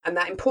and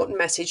that important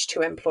message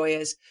to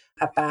employers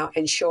about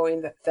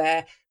ensuring that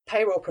their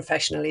payroll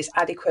professional is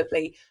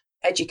adequately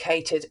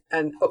educated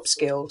and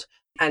upskilled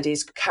and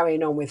is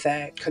carrying on with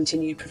their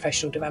continued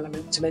professional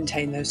development to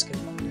maintain those skills.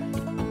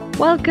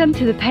 Welcome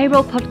to the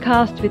Payroll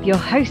Podcast with your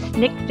host,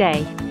 Nick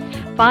Day.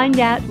 Find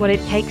out what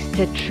it takes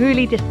to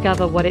truly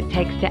discover what it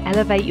takes to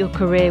elevate your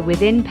career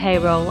within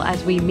payroll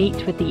as we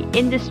meet with the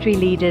industry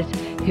leaders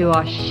who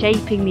are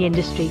shaping the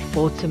industry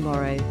for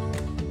tomorrow.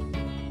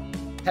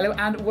 Hello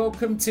and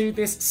welcome to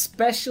this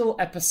special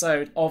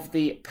episode of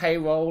the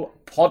Payroll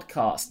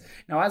Podcast.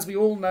 Now, as we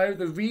all know,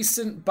 the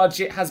recent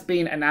budget has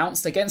been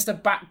announced against a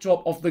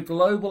backdrop of the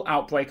global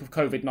outbreak of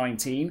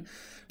Covid-19.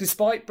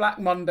 Despite Black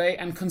Monday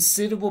and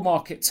considerable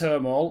market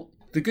turmoil,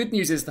 the good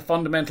news is the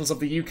fundamentals of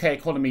the UK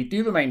economy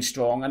do remain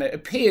strong, and it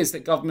appears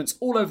that governments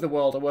all over the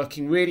world are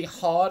working really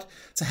hard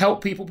to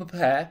help people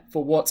prepare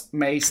for what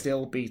may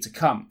still be to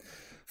come.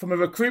 From a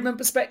recruitment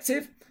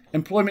perspective,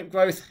 employment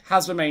growth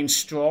has remained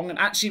strong and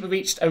actually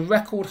reached a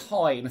record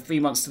high in the 3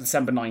 months to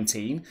December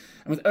 19.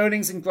 And with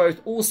earnings and growth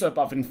also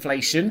above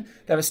inflation,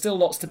 there are still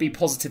lots to be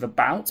positive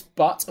about.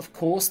 But, of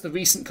course, the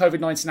recent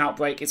COVID-19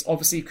 outbreak is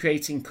obviously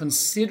creating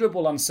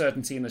considerable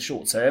uncertainty in the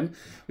short term.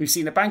 We've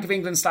seen the Bank of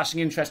England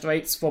slashing interest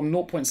rates from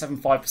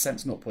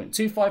 0.75% to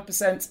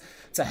 0.25%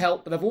 to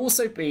help, but there have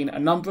also been a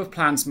number of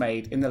plans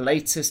made in the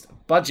latest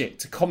budget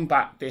to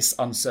combat this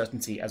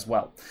uncertainty as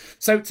well.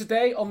 So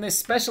today on this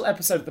special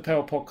episode of the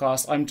Payroll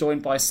Podcast, I'm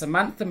joined by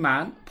Samantha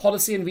Maan,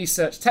 Policy and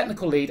Research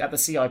Technical Lead at the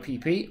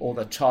CIPP, or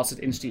the Chartered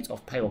Institute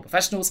of Payroll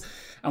Professionals,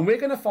 and we're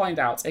going to find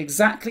out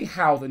exactly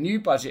how the new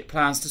budget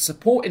plans to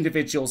support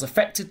individuals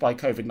affected by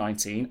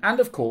COVID-19 and,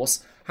 of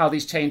course, how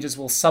these changes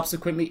will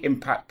subsequently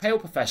impact payroll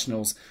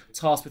professionals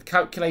tasked with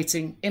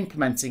calculating,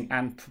 implementing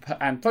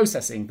and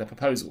processing the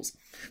proposals.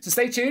 So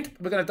stay tuned.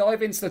 We're going to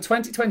dive into the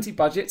 2020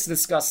 budget to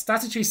discuss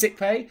statutory sick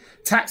pay,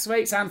 tax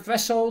rates and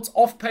thresholds,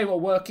 off-payroll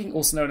working,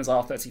 also known as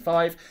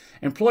R35,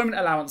 employment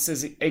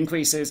allowances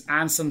increases,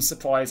 and some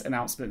surprise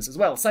announcements as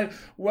well. So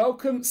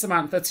welcome,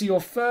 Samantha, to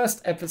your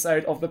first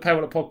episode of the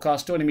Payroll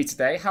Podcast, joining me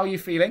today. How are you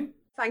feeling?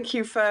 Thank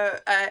you for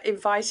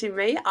inviting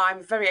me.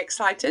 I'm very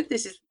excited.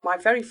 This is my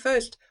very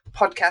first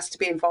podcast to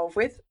be involved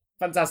with.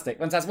 Fantastic.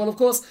 Well, of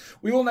course,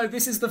 we all know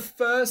this is the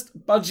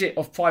first budget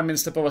of Prime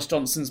Minister Boris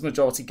Johnson's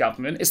majority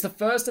government. It's the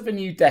first of a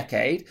new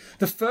decade,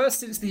 the first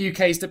since the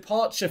UK's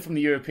departure from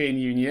the European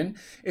Union.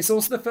 It's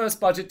also the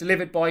first budget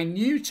delivered by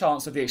new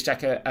Chancellor of the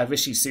Exchequer,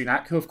 Rishi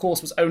Sunak, who, of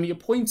course, was only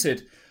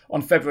appointed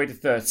on February the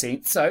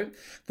 13th. So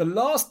the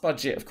last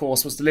budget, of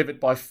course, was delivered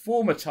by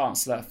former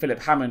Chancellor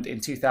Philip Hammond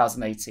in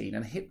 2018.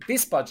 And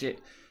this budget,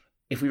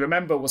 if we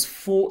remember, was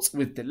fraught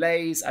with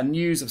delays and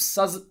news of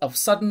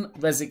sudden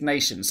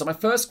resignation. So my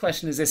first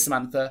question is this,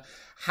 Samantha: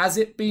 has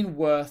it been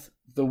worth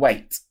the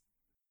wait?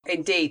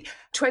 Indeed.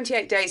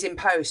 28 days in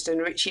post,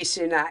 and Rishi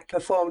Sunak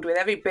performed with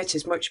every bit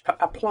as much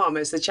aplomb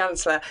as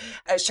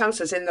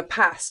chancellors in the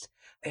past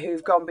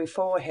who've gone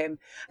before him.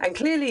 And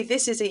clearly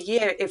this is a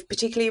year,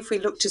 particularly if we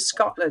look to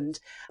Scotland,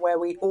 where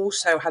we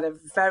also had a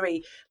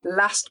very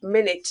last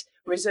minute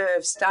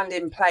reserve stand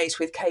in place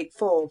with Kate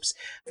Forbes.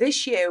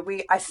 This year,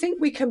 I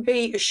think we can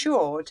be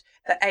assured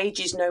that age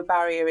is no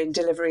barrier in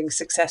delivering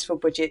successful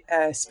budget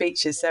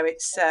speeches. So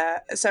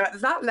so at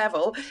that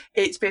level,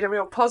 it's been a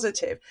real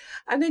positive.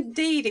 And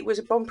indeed, it was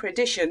a bumper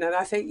edition. And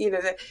I think,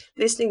 that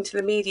listening to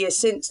the media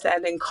since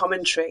then in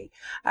commentary,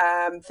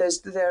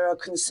 there are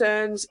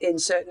concerns in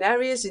certain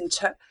areas in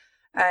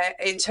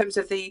terms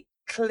of the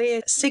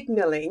clear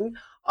signalling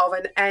of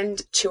an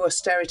end to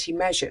austerity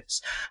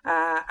measures.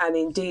 And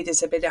indeed,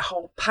 there's been a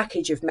whole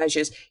package of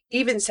measures,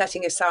 even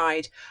setting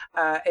aside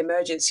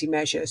emergency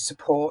measures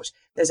support.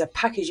 There's a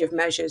package of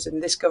measures,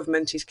 and this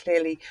government is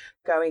clearly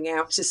going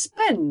out to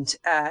spend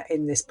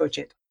in this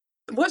budget.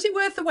 Was it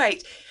worth the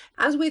wait?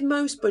 As with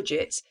most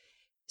budgets,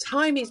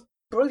 time is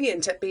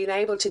brilliant at being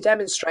able to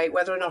demonstrate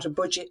whether or not a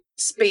budget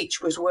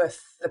speech was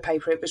worth the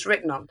paper it was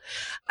written on.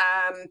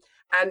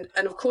 And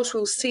of course,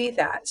 we'll see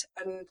that.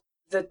 And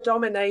the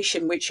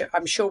domination, which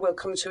I'm sure we'll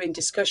come to in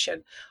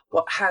discussion,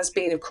 what has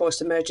been, of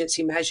course,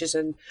 emergency measures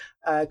and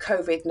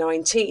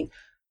COVID-19.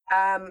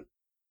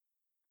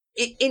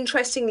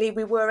 Interestingly,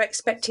 we were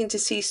expecting to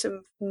see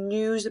some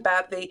news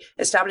about the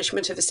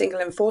establishment of a single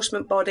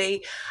enforcement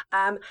body.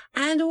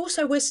 And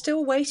also, we're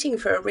still waiting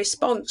for a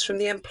response from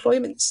the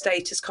employment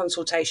status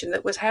consultation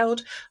that was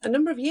held a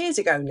number of years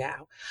ago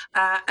now.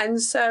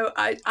 And so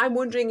I'm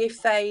wondering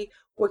if they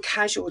were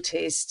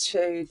casualties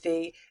to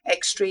the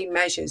extreme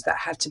measures that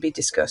had to be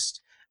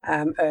discussed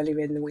earlier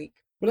in the week.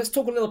 Well, let's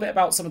talk a little bit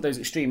about some of those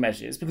extreme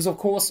measures, because, of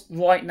course,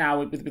 right now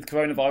with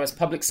coronavirus,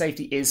 public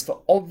safety is,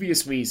 for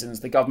obvious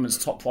reasons, the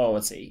government's top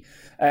priority.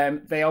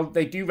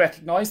 They do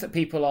recognise that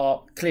people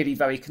are clearly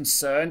very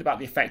concerned about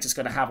the effect it's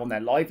going to have on their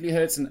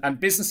livelihoods, and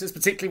businesses,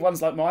 particularly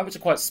ones like mine, which are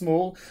quite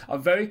small, are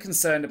very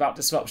concerned about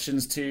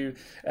disruptions to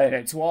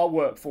our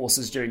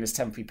workforces during this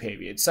temporary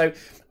period. So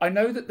I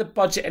know that the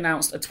budget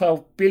announced a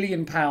 £12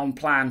 billion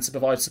plan to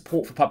provide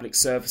support for public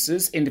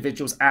services,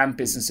 individuals and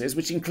businesses,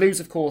 which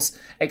includes, of course,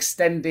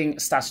 extending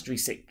statutory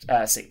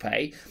sick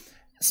pay.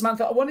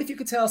 Samantha, I wonder if you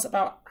could tell us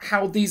about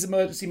how these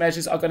emergency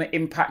measures are going to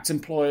impact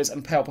employers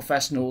and payroll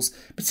professionals,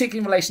 particularly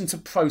in relation to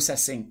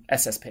processing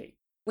SSP.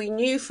 We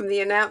knew from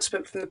the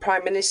announcement from the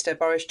Prime Minister,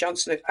 Boris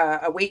Johnson,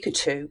 a week or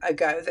two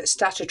ago that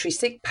statutory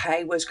sick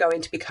pay was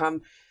going to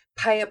become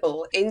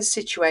payable in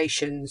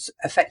situations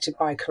affected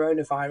by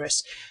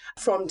coronavirus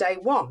from day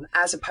one,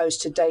 as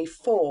opposed to day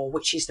 4,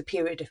 which is the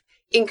period of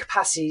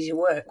incapacity to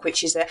work,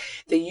 which is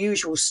the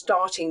usual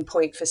starting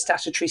point for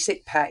statutory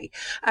sick pay.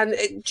 And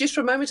just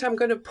for a moment, I'm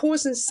going to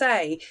pause and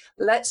say,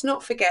 let's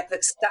not forget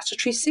that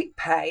statutory sick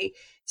pay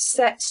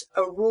sets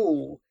a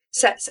rule,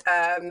 sets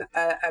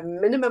a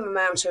minimum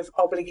amount of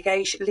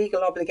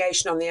legal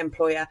obligation on the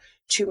employer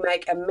to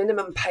make a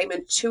minimum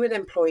payment to an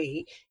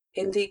employee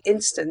in the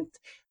instant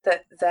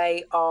that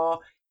they are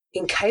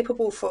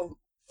incapable from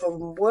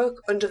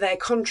work under their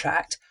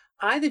contract,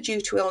 either due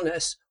to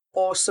illness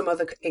or some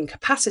other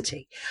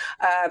incapacity,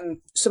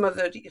 some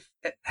other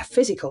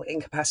physical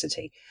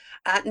incapacity.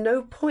 At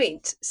no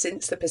point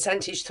since the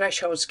percentage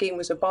threshold scheme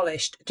was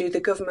abolished do the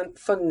government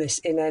fund this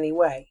in any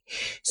way.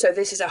 So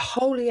this is a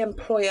wholly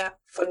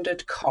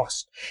employer-funded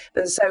cost.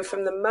 And so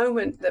from the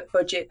moment that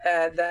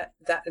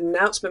that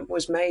announcement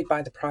was made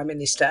by the Prime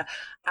Minister,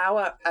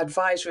 our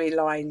advisory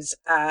lines,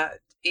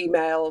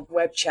 email,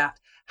 web chat,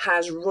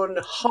 has run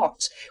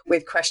hot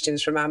with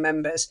questions from our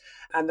members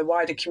and the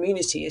wider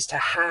community as to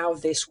how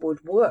this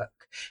would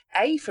work.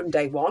 From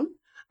day one,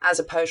 as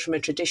opposed from a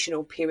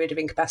traditional period of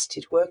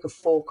incapacitated work of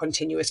 4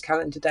 continuous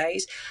calendar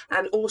days,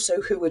 and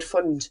also who would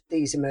fund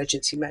these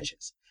emergency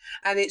measures.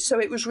 And so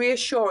it was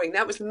reassuring.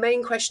 That was the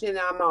main question in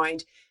our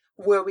mind.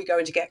 Were we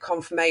going to get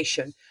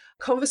confirmation?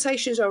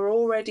 Conversations are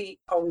already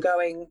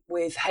ongoing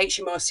with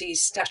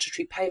HMRC's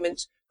statutory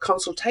payments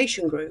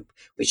consultation group,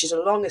 which is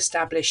a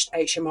long-established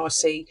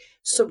HMRC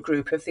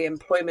subgroup of the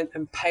employment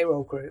and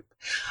payroll group,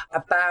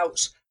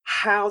 about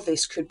how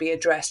this could be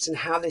addressed and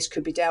how this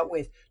could be dealt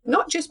with,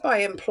 not just by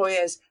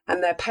employers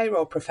and their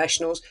payroll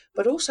professionals,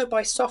 but also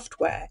by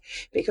software.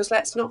 Because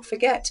let's not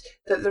forget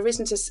that there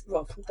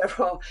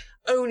are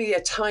only a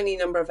tiny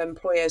number of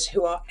employers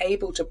who are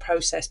able to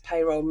process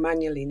payroll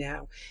manually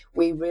now.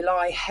 We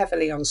rely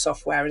heavily on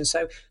software, and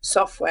so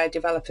software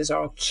developers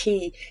are a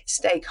key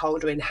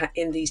stakeholder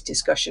in these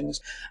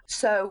discussions.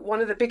 So one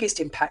of the biggest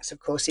impacts, of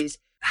course, is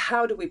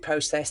how do we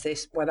process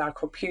this when our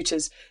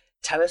computers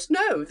tell us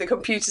no? The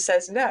computer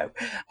says no.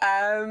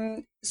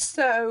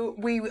 So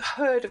we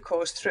heard, of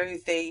course, through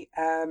the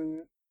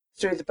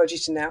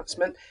budget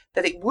announcement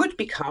that it would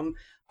become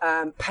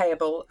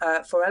payable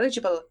for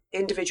eligible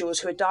individuals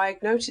who are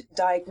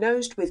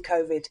diagnosed with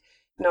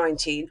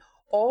Covid-19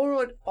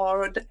 or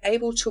are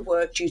unable to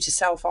work due to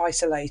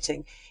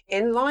self-isolating,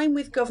 in line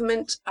with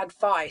government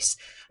advice.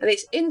 And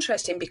it's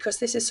interesting because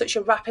this is such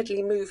a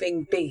rapidly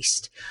moving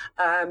beast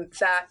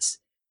that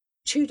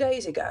 2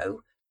 days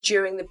ago,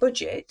 during the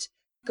budget,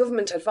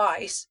 government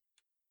advice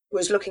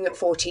was looking at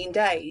 14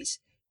 days.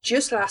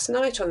 Just last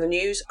night on the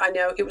news, I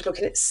know it was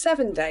looking at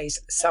 7 days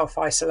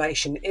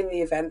self-isolation in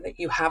the event that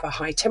you have a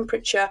high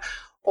temperature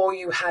or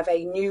you have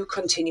a new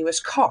continuous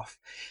cough.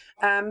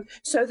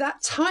 So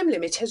that time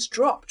limit has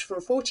dropped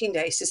from 14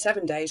 days to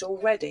 7 days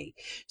already.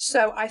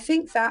 So I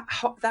think that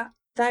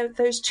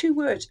those 2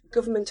 words,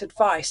 government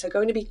advice, are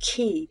going to be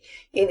key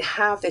in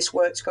how this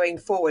works going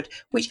forward,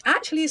 which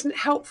actually isn't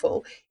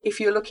helpful if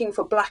you're looking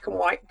for black and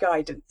white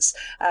guidance.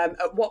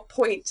 At what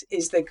point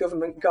is the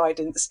government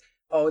guidance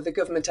or the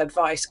government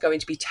advice going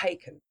to be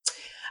taken?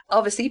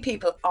 Obviously,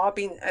 people are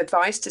being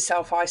advised to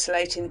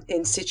self-isolate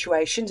in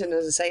situations. And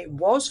as I say, it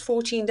was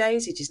 14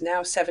 days. It is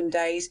now 7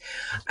 days.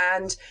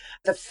 And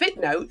the Fit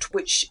Note,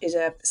 which is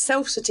a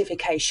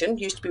self-certification,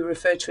 used to be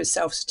referred to as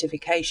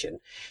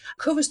self-certification,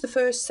 covers the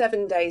first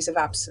 7 days of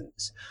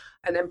absence.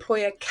 An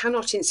employer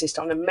cannot insist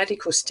on a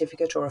medical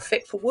certificate or a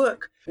fit for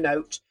work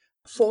note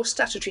for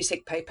statutory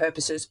sick pay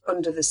purposes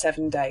under the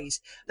 7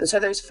 days. And so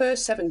those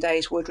first 7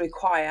 days would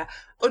require,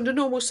 under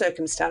normal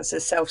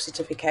circumstances,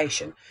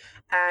 self-certification.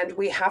 And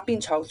we have been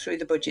told through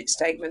the budget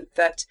statement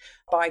that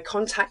by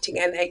contacting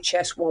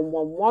NHS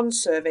 111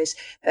 service,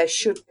 there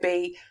should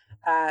be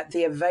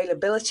the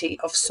availability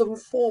of some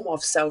form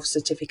of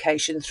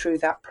self-certification through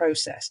that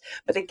process.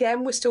 But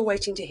again, we're still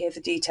waiting to hear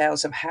the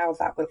details of how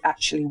that will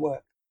actually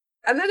work.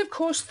 And then, of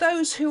course,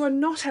 those who are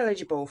not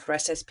eligible for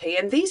SSP,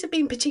 and these have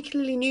been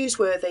particularly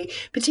newsworthy,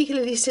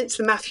 particularly since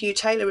the Matthew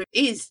Taylor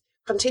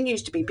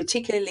continues to be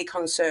particularly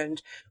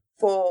concerned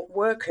for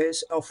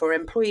workers or for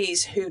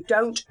employees who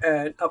don't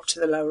earn up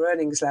to the lower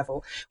earnings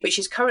level, which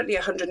is currently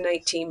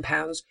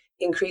 £118,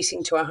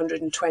 increasing to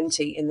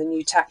 £120 in the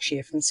new tax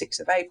year from 6th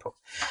of April.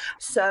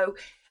 So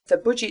the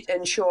budget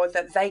ensured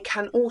that they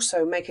can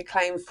also make a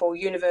claim for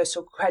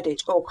universal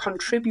credit or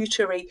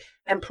contributory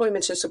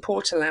employment and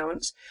support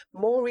allowance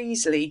more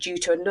easily due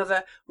to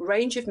another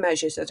range of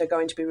measures that are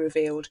going to be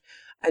revealed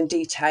and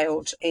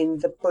detailed in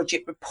the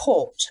budget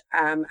report.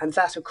 And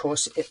that, of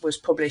course, it was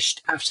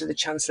published after the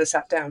Chancellor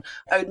sat down.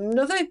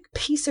 Another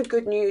piece of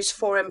good news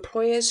for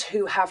employers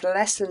who have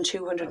less than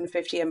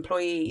 250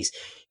 employees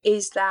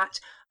is that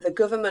the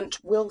government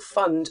will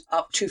fund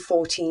up to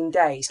 14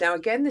 days. Now,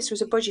 again, this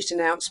was a budget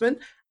announcement.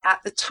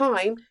 At the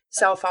time,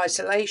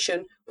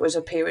 self-isolation was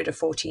a period of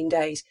 14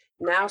 days.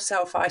 Now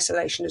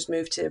self-isolation has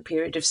moved to a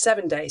period of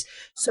 7 days.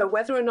 So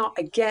whether or not,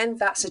 again,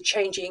 that's a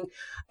changing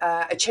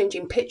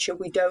picture,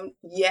 we don't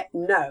yet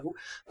know.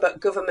 But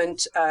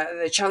government,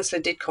 the Chancellor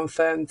did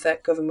confirm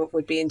that government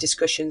would be in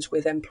discussions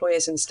with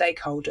employers and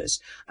stakeholders.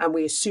 And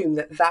we assume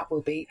that that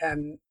will be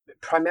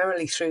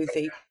primarily through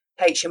the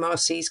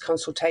HMRC's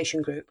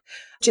consultation group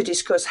to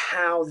discuss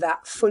how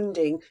that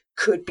funding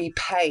could be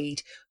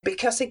paid.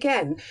 Because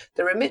again,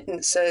 the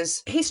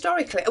remittances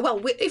historically,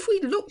 if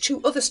we look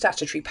to other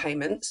statutory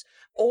payments,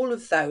 all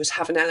of those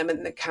have an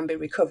element that can be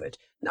recovered,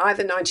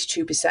 either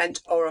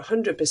 92% or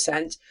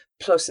 100%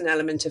 plus an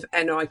element of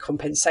NI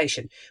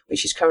compensation,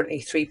 which is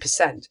currently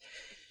 3%.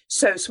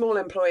 So small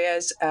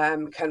employers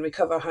can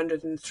recover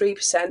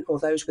 103%, or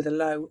those with a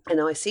low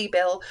NIC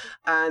bill,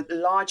 and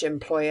large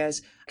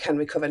employers can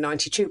recover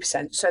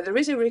 92%. So there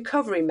is a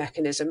recovery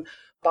mechanism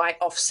by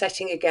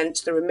offsetting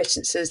against the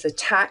remittances, the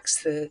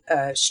tax, the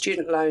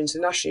student loans,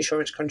 the national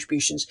insurance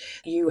contributions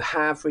you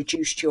have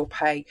reduced your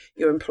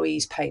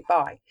employees' pay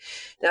by.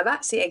 Now,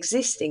 that's the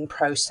existing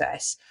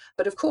process.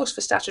 But of course,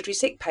 for statutory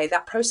sick pay,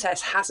 that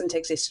process hasn't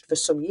existed for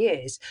some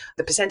years.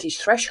 The percentage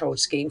threshold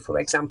scheme, for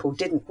example,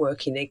 didn't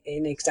work in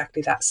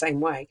exactly that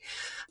same way.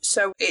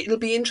 So it'll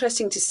be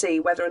interesting to see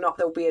whether or not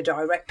there'll be a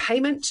direct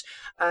payment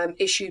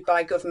issued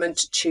by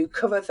government to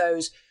cover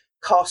those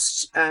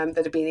costs that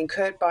have been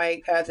incurred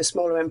by the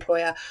smaller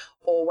employer,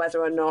 or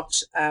whether or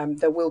not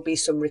there will be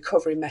some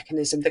recovery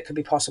mechanism that could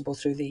be possible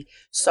through the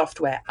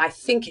software. I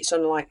think it's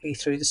unlikely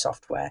through the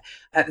software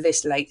at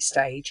this late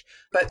stage,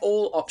 but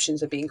all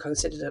options are being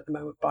considered at the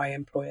moment by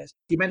employers.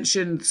 You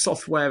mentioned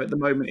software at the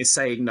moment is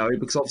saying no,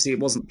 because obviously it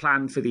wasn't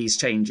planned for these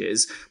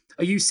changes.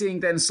 Are you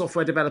seeing then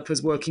software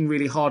developers working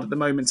really hard at the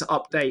moment to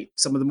update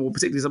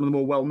particularly some of the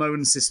more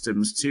well-known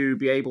systems to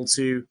be able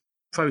to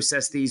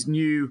process these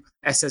new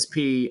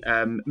SSP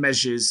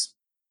measures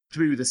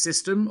through the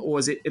system, or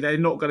are they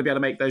not going to be able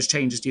to make those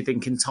changes, do you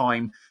think, in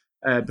time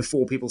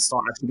before people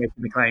start actually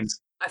making the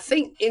claims? I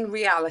think in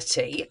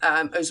reality,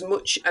 as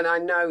much, and I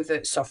know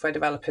that software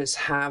developers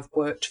have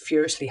worked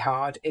furiously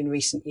hard in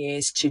recent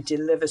years to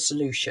deliver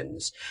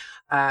solutions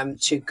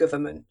to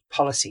government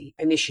policy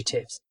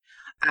initiatives.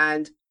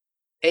 And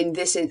in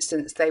this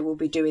instance, they will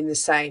be doing the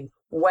same,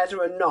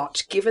 whether or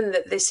not, given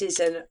that this is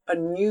an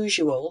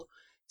unusual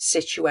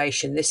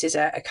situation, this is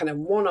a kind of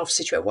one-off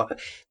situation.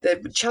 What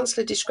the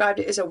Chancellor described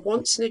it as a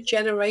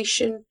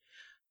once-in-a-generation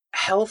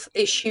health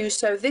issue.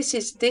 So this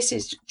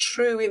is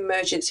true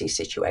emergency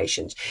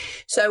situations.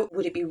 So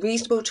would it be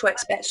reasonable to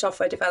expect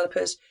software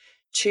developers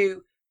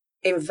to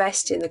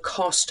invest in the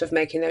cost of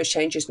making those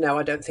changes? No,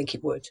 I don't think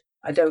it would.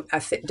 I don't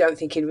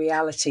think in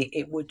reality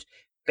it would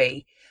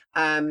be.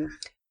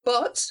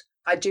 But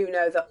I do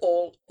know that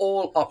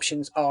all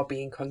options are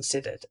being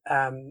considered.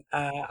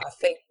 I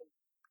think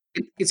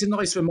it's a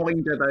nice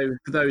reminder, though,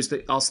 for those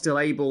that are still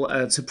able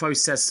to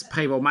process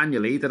payroll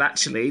manually, that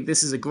actually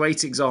this is a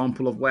great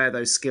example of where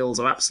those skills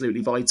are absolutely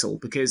vital,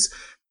 because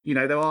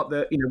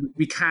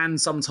we can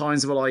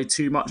sometimes rely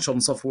too much on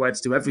software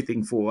to do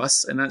everything for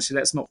us, and actually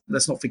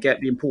let's not forget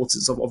the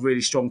importance of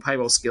really strong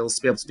payroll skills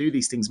to be able to do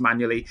these things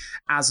manually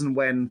as and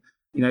when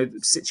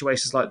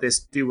situations like this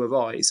do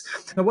arise.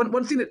 Now,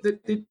 one thing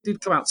that did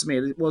come out to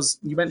me was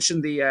you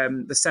mentioned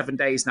the 7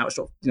 days now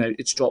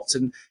it's dropped,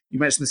 and you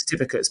mentioned the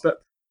certificates,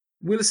 but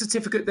will a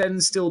certificate then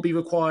still be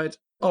required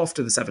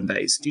after the 7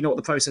 days? Do you know what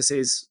the process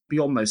is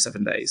beyond those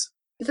 7 days?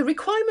 The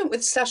requirement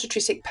with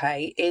statutory sick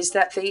pay is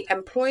that the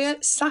employer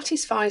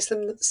satisfies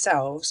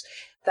themselves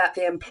that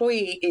the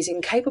employee is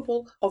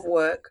incapable of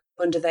work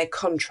under their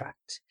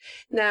contract.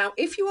 Now,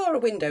 if you are a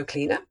window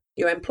cleaner,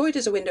 you're employed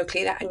as a window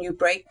cleaner and you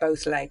break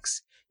both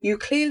legs, you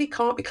clearly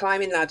can't be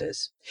climbing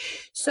ladders.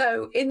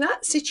 So in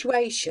that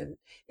situation,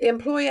 the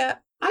employer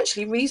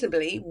actually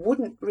reasonably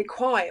wouldn't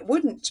require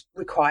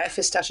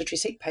for statutory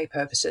sick pay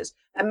purposes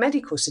a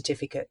medical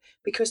certificate,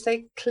 because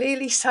they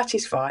clearly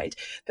satisfied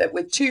that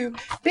with two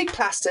big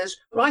plasters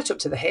right up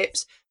to the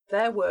hips,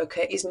 their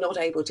worker is not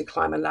able to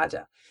climb a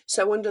ladder.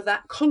 So under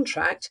that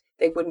contract,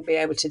 they wouldn't be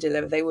able to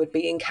deliver. They would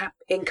be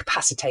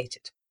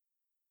incapacitated.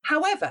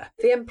 However,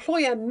 the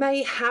employer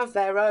may have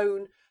their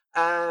own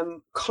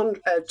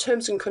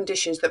terms and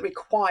conditions that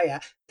require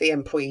the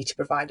employee to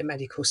provide a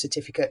medical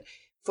certificate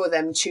for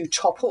them to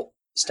top up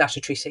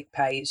statutory sick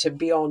pay, so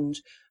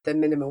beyond the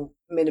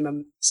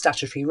minimum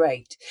statutory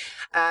rate.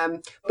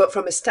 But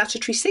from a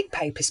statutory sick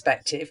pay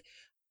perspective,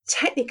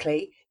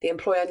 technically, the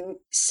employer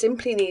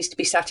simply needs to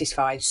be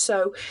satisfied.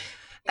 So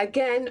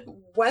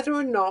again, whether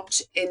or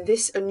not in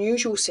this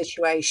unusual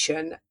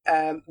situation,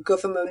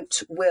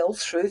 government will,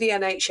 through the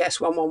NHS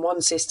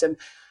 111 system,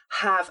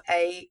 have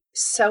a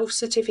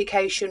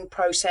self-certification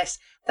process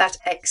that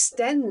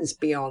extends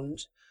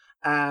beyond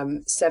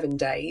 7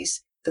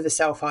 days for the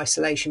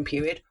self-isolation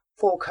period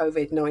for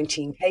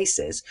COVID-19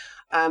 cases,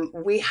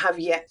 we have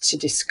yet to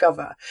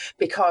discover,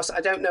 because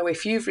I don't know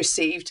if you've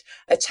received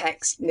a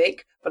text,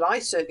 Nick, but I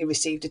certainly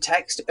received a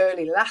text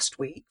early last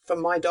week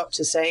from my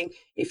doctor saying,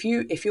 if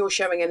you're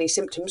showing any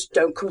symptoms,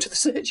 don't come to the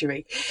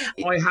surgery.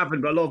 I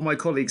haven't, but a lot of my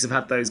colleagues have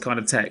had those kind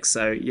of texts.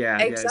 So yeah.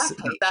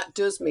 Exactly. That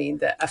does mean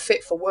that a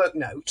fit for work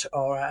note,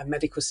 or a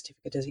medical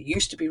certificate as it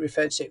used to be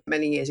referred to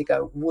many years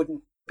ago,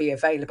 wouldn't be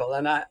available.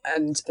 And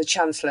the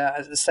Chancellor,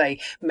 as I say,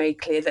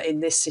 made clear that in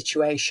this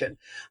situation,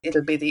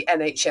 it'll be the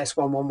NHS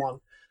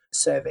 111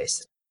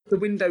 service. The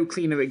window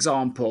cleaner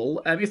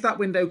example, if that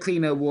window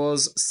cleaner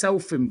was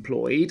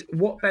self-employed,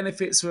 what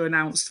benefits were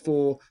announced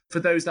for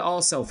those that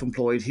are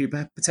self-employed who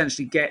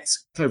potentially get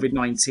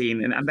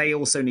COVID-19 and they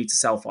also need to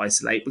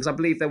self-isolate? Because I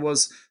believe there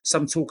was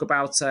some talk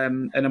about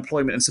an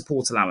employment and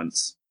support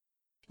allowance.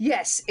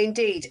 Yes,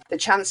 indeed. The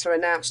Chancellor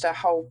announced a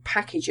whole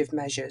package of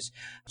measures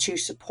to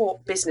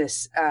support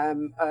business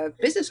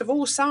of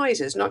all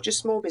sizes, not just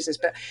small business,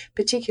 but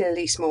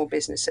particularly small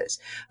businesses.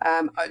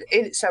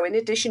 So in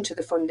addition to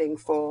the funding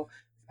for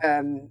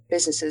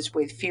businesses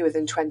with fewer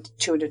than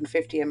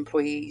 250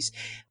 employees,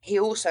 he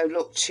also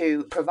looked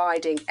to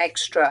providing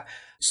extra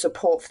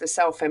support for the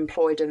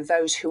self-employed and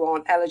those who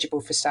aren't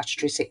eligible for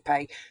statutory sick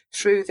pay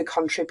through the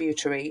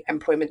contributory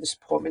employment and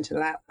support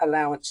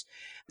allowance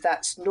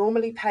that's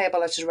normally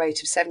payable at a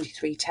rate of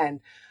 $73.10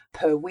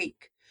 per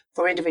week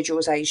for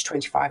individuals aged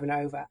 25 and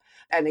over.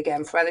 And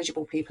again, for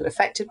eligible people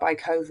affected by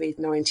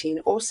COVID-19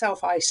 or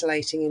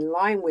self-isolating in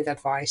line with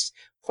advice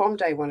from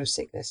day one of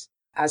sickness,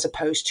 as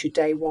opposed to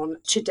day 1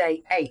 to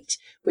day 8,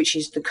 which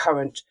is the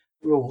current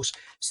rules.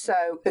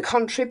 So the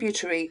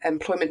contributory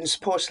employment and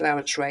support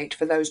allowance rate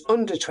for those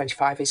under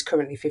 25 is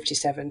currently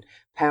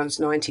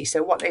 £57.90.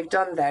 So what they've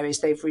done there is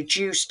they've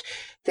reduced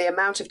the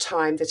amount of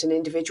time that an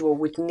individual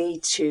would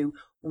need to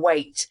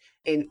wait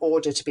in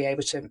order to be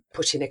able to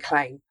put in a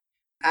claim.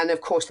 And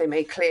of course, they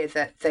made clear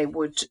that they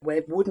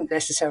wouldn't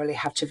necessarily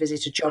have to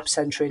visit a job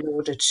centre in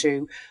order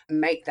to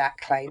make that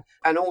claim.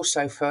 And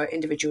also for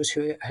individuals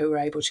who are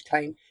able to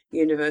claim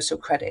universal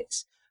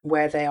credits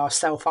where they are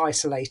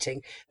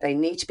self-isolating, they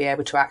need to be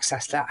able to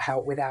access that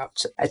help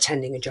without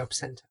attending a job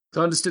centre.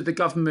 So I understood the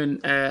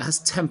government has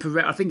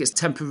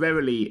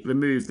temporarily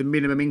removed the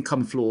minimum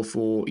income floor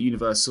for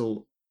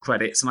universal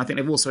credits. And I think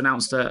they've also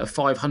announced a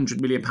 £500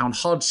 million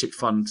hardship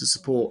fund to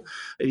support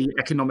the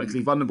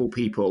economically vulnerable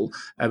people,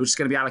 which is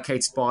going to be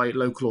allocated by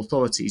local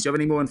authorities. Do you have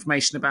any more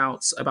information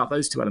about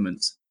those two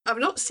elements? I've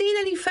not seen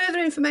any further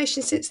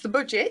information since the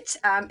budget.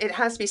 It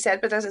has to be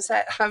said, but as I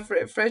said, I've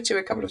referred to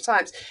a couple of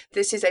times,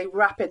 this is a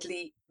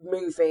rapidly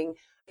moving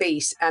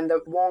beast. And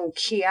the one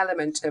key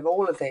element of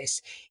all of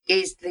this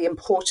is the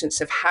importance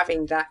of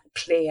having that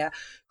clear,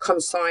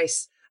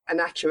 concise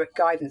and accurate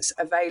guidance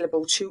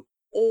available to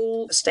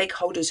all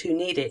stakeholders who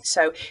need it.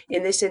 So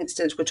in this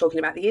instance, we're talking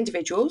about the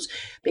individuals,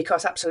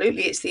 because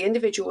absolutely it's the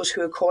individuals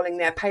who are calling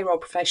their payroll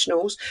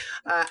professionals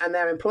and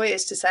their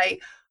employers to say,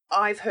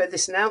 I've heard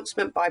this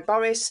announcement by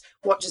Boris.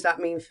 What does that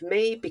mean for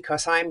me?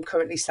 Because I'm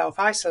currently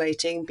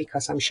self-isolating,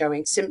 because I'm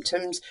showing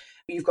symptoms.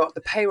 You've got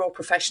the payroll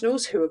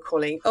professionals who are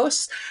calling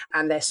us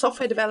and their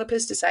software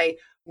developers to say,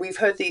 we've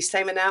heard these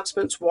same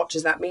announcements. What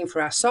does that mean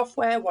for our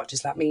software? What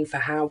does that mean for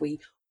how we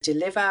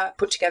deliver,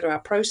 put together our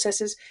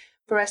processes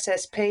for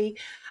SSP?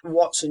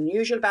 What's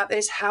unusual about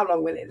this? How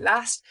long will it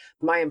last?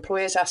 My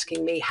employer's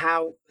asking me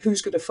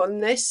who's going to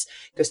fund this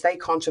because they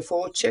can't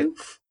afford to.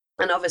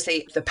 And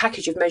obviously, the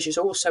package of measures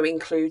also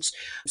includes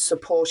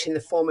support in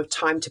the form of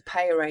time to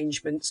pay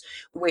arrangements,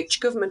 which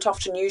government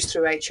often use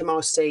through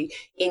HMRC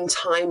in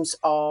times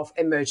of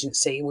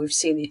emergency. We've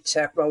seen it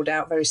rolled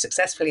out very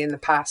successfully in the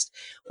past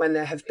when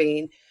there have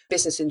been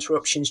business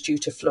interruptions due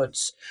to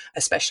floods.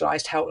 A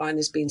specialised helpline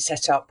has been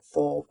set up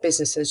for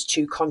businesses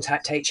to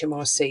contact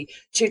HMRC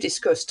to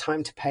discuss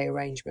time to pay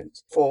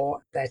arrangements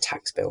for their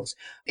tax bills.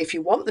 If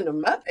you want the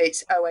number,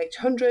 it's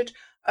 0800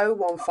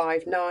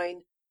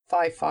 0159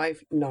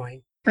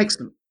 559.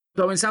 Excellent.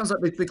 So it sounds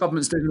like the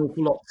government's doing an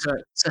awful lot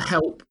to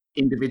help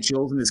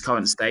individuals in this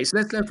current state. So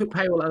let's look at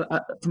payroll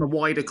from a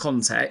wider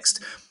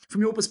context.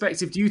 From your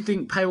perspective, do you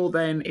think payroll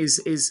then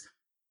is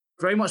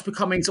very much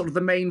becoming sort of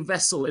the main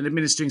vessel in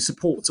administering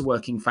support to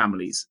working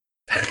families?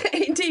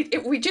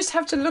 Indeed, we just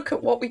have to look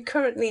at what we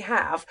currently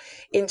have.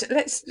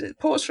 Let's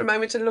pause for a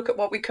moment and look at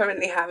what we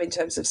currently have in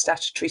terms of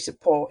statutory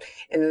support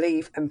in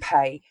leave and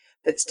pay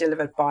that's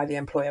delivered by the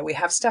employer. We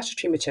have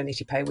statutory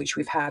maternity pay, which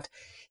we've had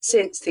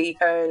since the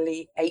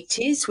early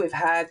 80s.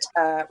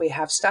 We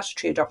have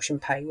statutory adoption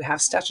pay, we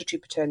have statutory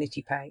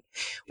paternity pay,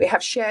 we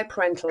have shared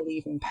parental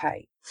leave and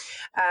pay.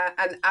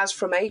 And as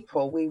from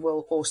April, we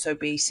will also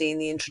be seeing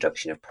the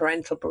introduction of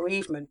parental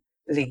bereavement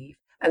leave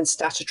and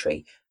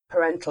statutory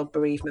parental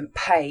bereavement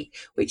pay,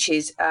 which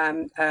is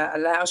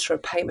allows for a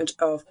payment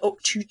of up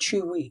to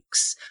 2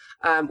 weeks,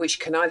 which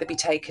can either be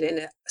taken in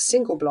a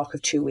single block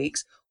of 2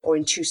 weeks or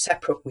in 2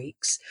 separate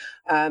weeks,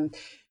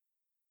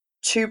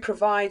 to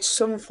provide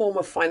some form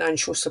of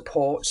financial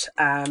support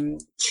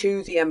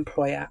to the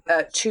employer,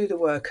 to the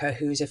worker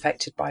who is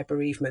affected by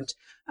bereavement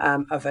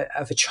of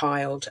a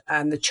child,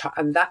 and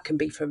that can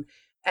be from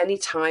any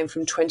time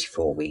from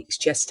 24 weeks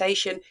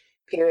gestation,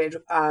 period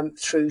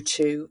through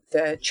to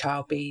the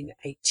child being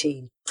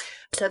 18.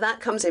 So that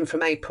comes in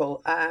from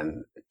April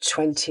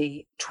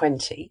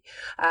 2020.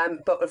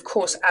 But of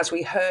course, as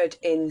we heard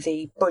in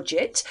the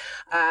budget,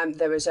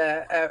 there was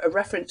a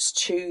reference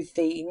to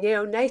the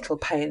neonatal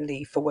pay and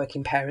leave for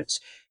working parents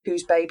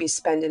whose babies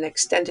spend an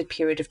extended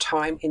period of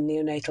time in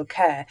neonatal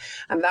care,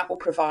 and that will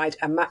provide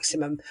a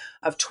maximum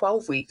of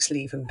 12 weeks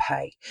leave and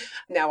pay.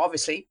 Now,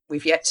 obviously,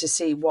 we've yet to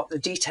see what the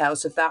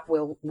details of that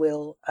will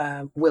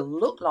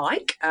look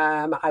like.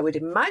 I would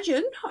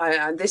imagine,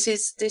 and this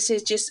is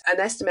just an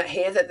estimate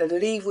here, that the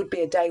leave would be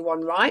a day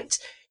one right,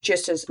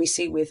 just as we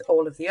see with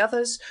all of the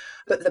others,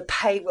 but the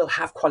pay will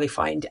have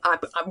qualifying.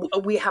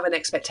 We have an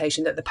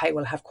expectation that the pay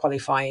will have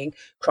qualifying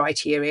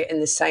criteria in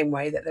the same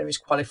way that there is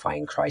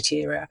qualifying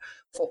criteria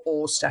for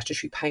all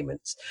statutory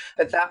payments.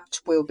 But that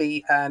we'll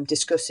be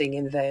discussing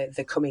in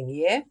the coming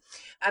year.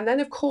 And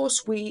then, of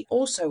course, we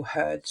also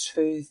heard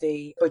through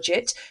the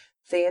budget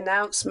the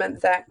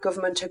announcement that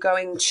government are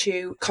going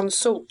to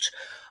consult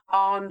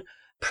on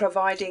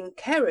providing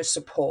carer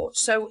support.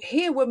 So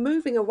here we're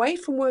moving away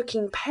from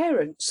working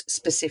parents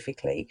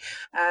specifically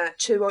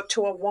to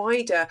a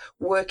wider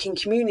working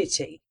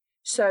community,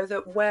 so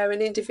that where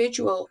an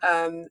individual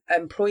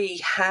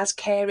employee has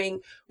caring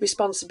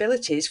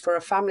responsibilities for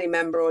a family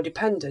member or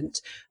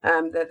dependent,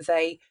 that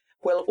they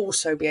will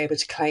also be able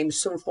to claim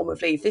some form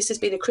of leave. This has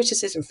been a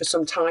criticism for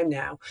some time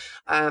now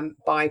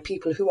by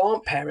people who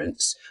aren't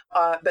parents,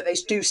 but they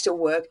do still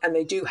work and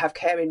they do have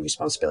caring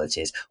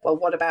responsibilities. Well,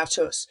 what about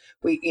us?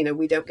 We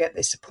don't get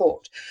this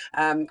support.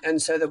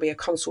 And so there'll be a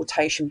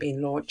consultation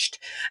being launched.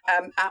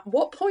 At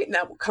what point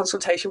that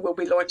consultation will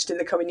be launched in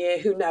the coming year,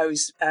 who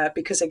knows?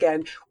 Because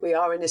again, we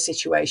are in a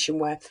situation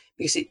where,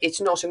 because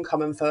it's not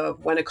uncommon for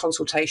when a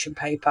consultation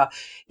paper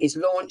is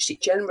launched,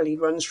 it generally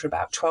runs for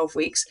about 12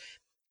 weeks.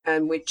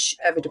 And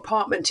whichever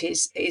department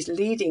is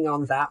leading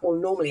on that will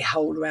normally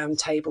hold round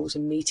tables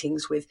and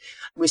meetings with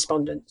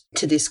respondents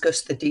to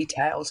discuss the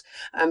details.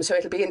 So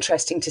it'll be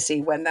interesting to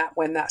see when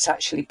that's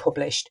actually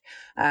published.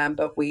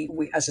 But we,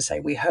 as I say,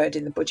 we heard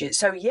in the budget.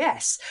 So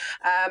yes,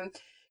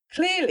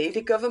 clearly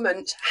the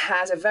government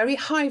has a very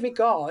high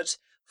regard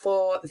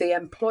for the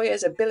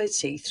employer's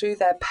ability through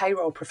their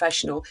payroll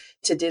professional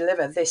to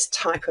deliver this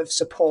type of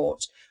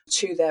support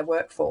to their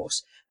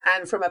workforce.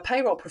 And from a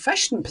payroll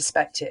profession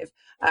perspective,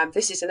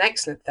 this is an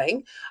excellent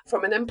thing.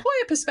 From an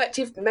employer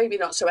perspective, maybe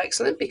not so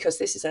excellent, because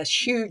this is a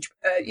huge,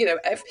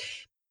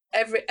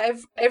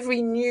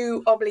 every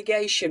new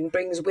obligation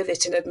brings with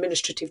it an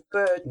administrative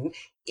burden.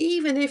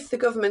 Even if the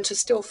government are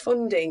still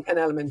funding an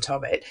element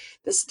of it,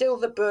 there's still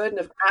the burden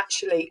of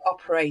actually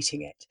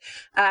operating it.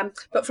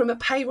 But from a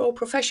payroll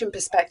profession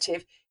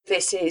perspective,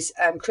 this is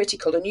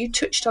critical. And you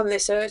touched on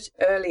this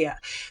earlier,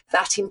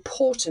 that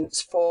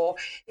importance for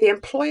the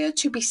employer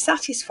to be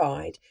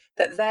satisfied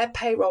that their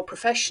payroll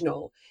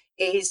professional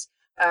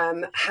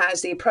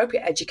has the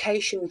appropriate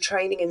education,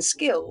 training and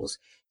skills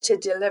to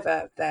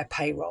deliver their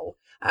payroll.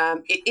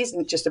 It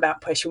isn't just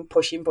about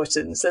pushing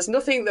buttons. There's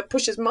nothing that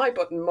pushes my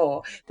button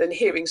more than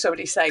hearing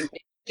somebody saying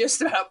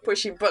just about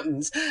pushing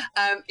buttons.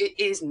 It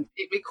isn't.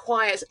 It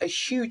requires a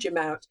huge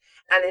amount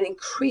and an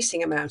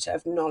increasing amount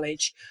of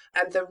knowledge.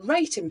 And the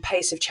rate and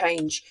pace of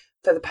change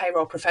for the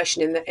payroll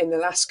profession in the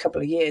last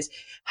couple of years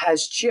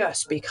has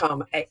just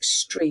become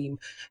extreme.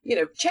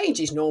 Change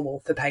is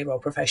normal for payroll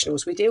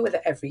professionals. We deal with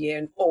it every year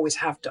and always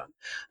have done.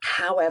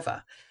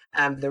 However,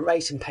 the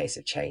rate and pace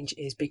of change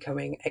is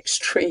becoming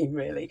extreme,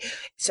 really.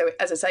 So,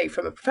 as I say,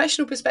 from a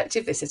professional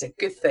perspective, this is a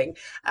good thing.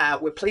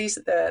 We're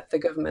pleased that the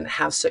government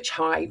has such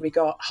high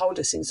regard, hold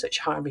us in such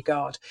high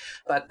regard.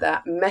 But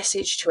that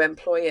message to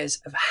employers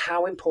of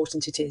how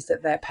important it is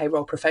that their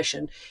payroll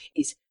profession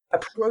is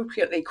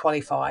appropriately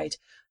qualified,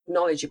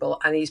 knowledgeable,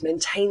 and is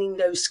maintaining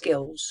those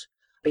skills.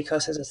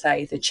 Because, as I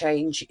say, the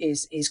change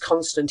is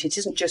constant. It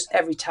isn't just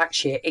every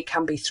tax year. It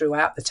can be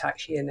throughout the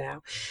tax year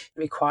now. It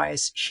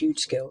requires huge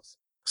skills.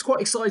 I was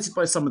quite excited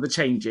by some of the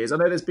changes. I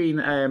know there's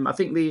been, I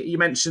think you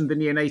mentioned the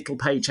neonatal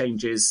pay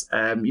changes,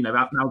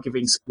 about now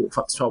giving support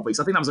for up to 12 weeks.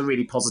 I think that was a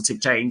really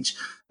positive change.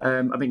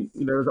 I think,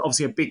 there's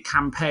obviously a big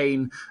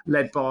campaign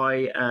led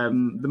by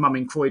the mum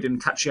in Croydon,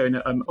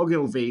 Catriona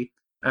Ogilvie.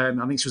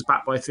 I think she was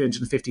backed by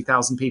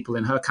 350,000 people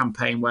in her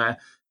campaign where,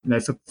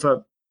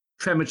 for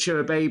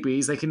premature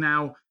babies,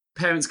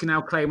 parents can now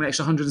claim an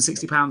extra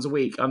 £160 a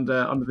week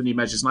under the new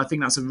measures. And I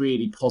think that's a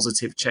really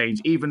positive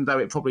change, even though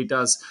it probably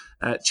does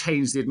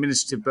change the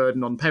administrative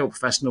burden on payroll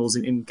professionals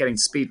in getting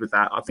to speed with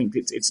that. I think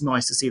it's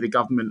nice to see the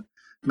government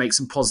make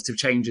some positive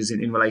changes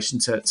in relation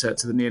to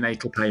the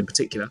neonatal pay in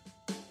particular.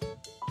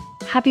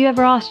 Have you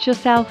ever asked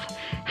yourself,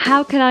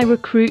 how can I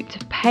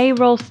recruit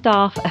payroll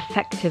staff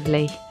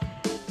effectively?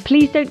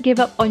 Please don't give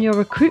up on your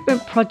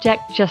recruitment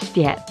project just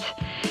yet.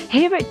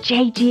 Here at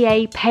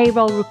JGA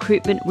Payroll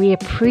Recruitment, we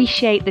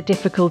appreciate the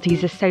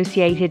difficulties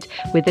associated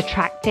with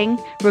attracting,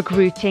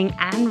 recruiting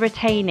and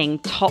retaining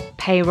top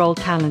payroll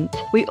talent.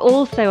 We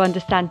also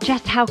understand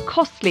just how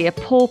costly a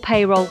poor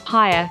payroll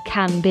hire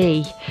can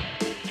be.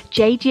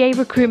 JGA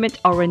Recruitment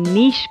are a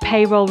niche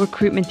payroll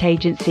recruitment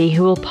agency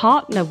who will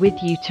partner with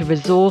you to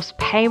resource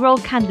payroll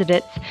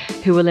candidates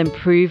who will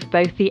improve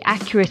both the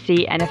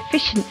accuracy and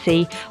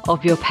efficiency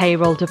of your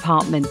payroll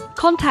department.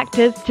 Contact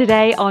us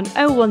today on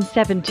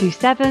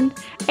 01727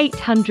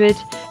 800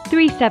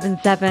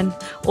 377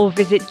 or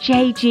visit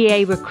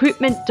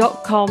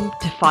jgarecruitment.com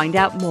to find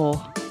out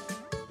more.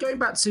 Going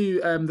back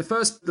to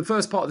the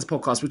first part of this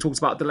podcast, we talked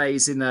about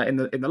delays in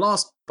the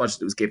last budget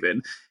that was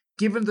given.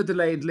 Given the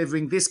delay in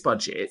delivering this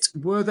budget,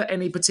 were there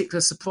any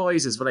particular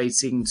surprises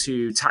relating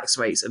to tax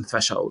rates and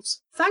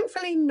thresholds?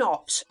 Thankfully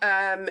not.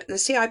 The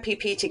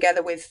CIPP,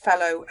 together with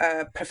fellow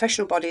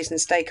professional bodies and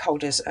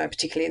stakeholders,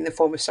 particularly in the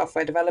form of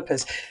software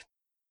developers,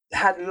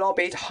 had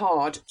lobbied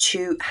hard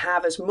to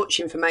have as much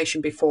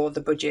information before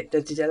the budget,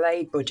 the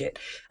delayed budget,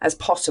 as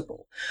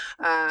possible.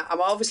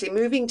 I'm obviously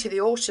moving to the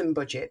autumn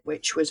budget,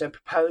 which was a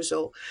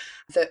proposal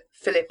that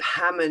Philip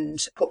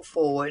Hammond put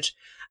forward,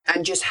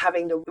 and just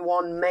having the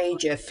one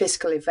major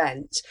fiscal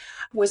event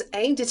was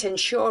aimed at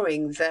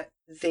ensuring that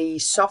the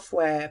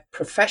software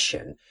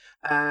profession,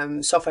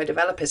 software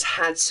developers,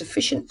 had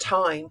sufficient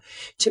time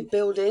to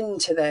build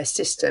into their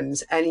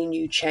systems any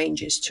new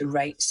changes to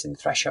rates and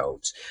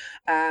thresholds.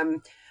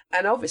 And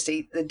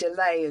obviously, the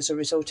delay as a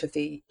result of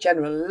the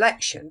general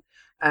election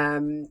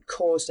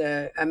caused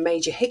a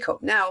major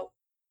hiccup. Now,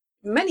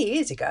 many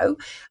years ago,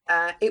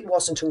 it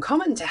wasn't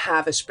uncommon to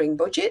have a spring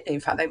budget. In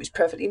fact, it was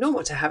perfectly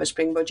normal to have a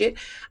spring budget.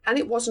 And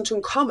it wasn't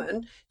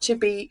uncommon to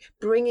be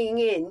bringing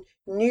in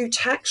new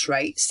tax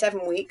rates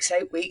 7 weeks,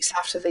 8 weeks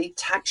after the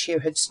tax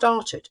year had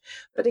started.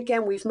 But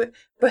again,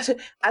 but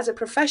as a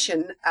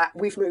profession,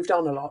 we've moved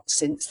on a lot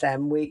since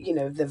then.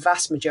 The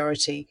vast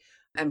majority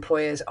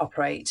employers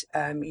operate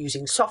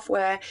using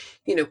software.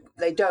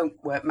 They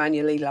don't work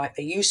manually like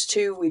they used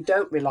to. We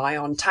don't rely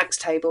on tax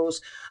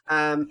tables.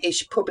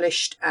 It's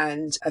published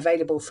and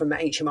available from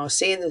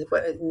HMRC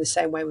in the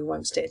same way we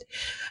once did.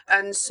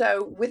 And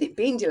so with it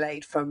being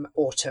delayed from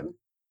autumn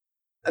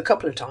a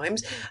couple of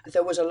times,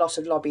 there was a lot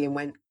of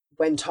lobbying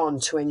went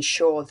on to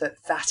ensure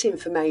that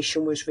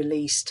information was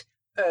released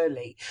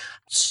early.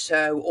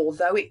 So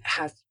although it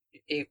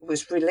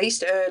was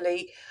released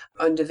early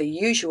under the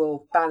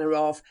usual banner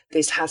of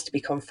this has to be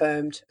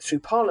confirmed through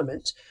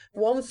Parliament,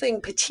 one thing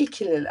of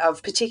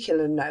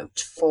particular note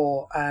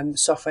for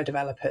software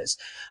developers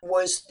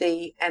was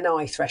the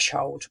NI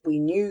threshold. We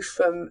knew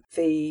from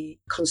the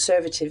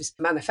Conservatives'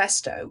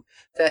 manifesto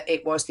that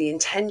it was the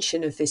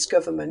intention of this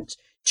government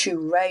to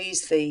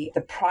raise the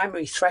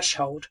primary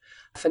threshold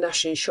for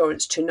national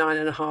insurance to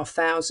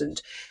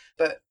 9,500.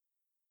 But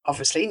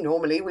obviously,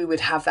 normally we would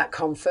have that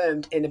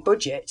confirmed in a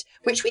budget,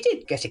 which we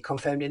did get it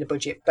confirmed in a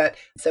budget, but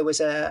there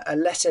was a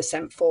letter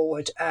sent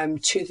forward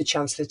to the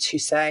Chancellor to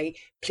say,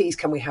 please,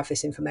 can we have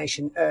this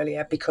information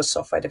earlier because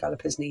software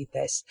developers need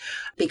this?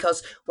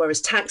 Because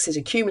whereas tax is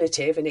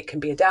accumulative and it can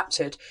be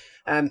adapted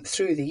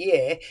through the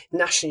year,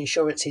 national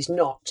insurance is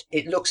not.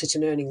 It looks at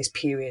an earnings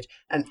period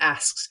and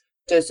asks,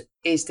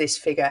 is this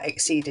figure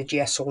exceeded,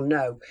 yes or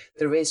no?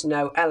 There is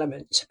no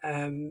element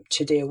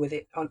to deal with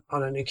it on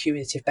an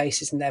accumulative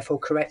basis and therefore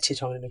correct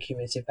it on an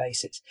accumulative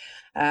basis.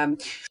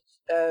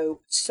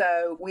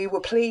 So we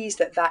were pleased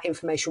that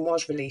information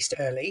was released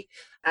early,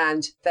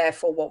 and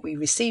therefore what we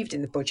received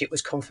in the budget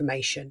was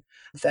confirmation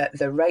that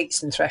the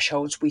rates and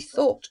thresholds we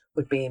thought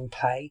would be in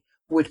play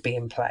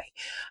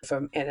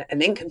from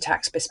an income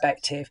tax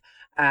perspective.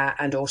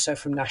 And also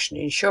from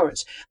national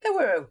insurance. There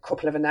were a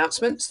couple of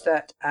announcements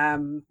that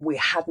we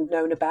hadn't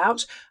known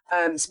about,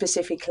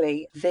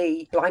 specifically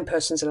the blind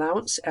person's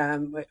allowance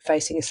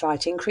facing a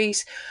slight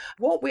increase.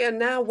 What we are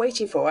now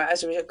waiting for,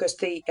 because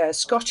the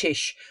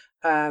Scottish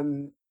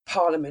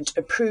Parliament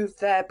approved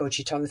their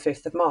budget on the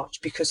 5th of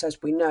March, because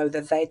as we know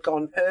that they'd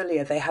gone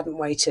earlier, they hadn't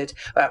waited,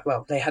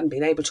 they hadn't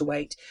been able to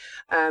wait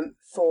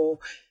for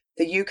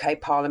the UK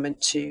Parliament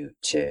to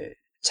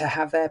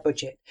have their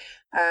budget.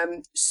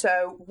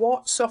 So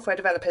what software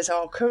developers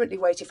are currently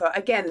waiting for,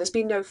 again, there's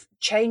been no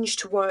change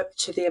to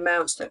the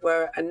amounts that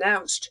were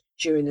announced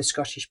during the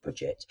Scottish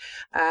budget.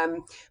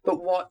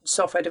 But what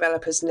software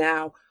developers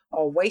now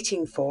are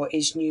waiting for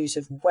is news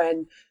of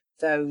when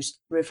those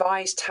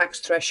revised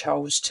tax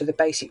thresholds to the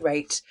basic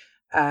rate,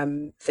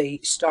 the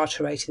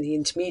starter rate and the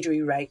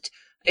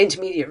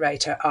intermediate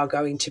rate are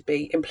going to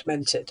be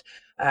implemented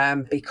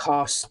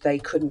because they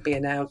couldn't be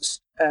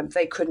announced.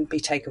 They couldn't be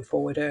taken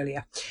forward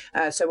earlier.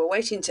 So we're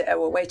waiting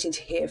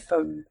to hear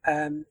from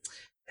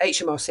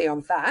HMRC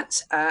on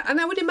that. And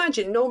I would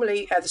imagine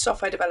normally the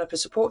software developer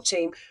support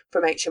team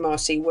from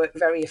HMRC work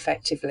very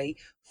effectively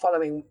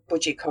following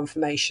budget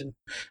confirmation.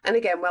 And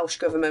again, Welsh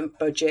Government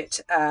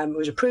budget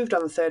was approved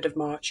on the 3rd of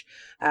March,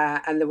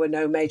 and there were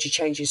no major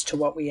changes to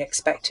what we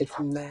expected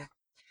from there.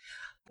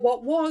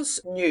 What was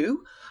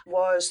new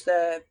was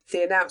the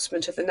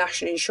announcement of the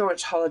national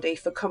insurance holiday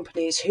for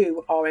companies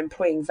who are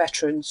employing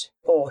veterans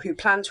or who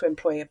plan to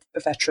employ a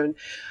veteran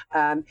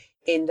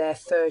in their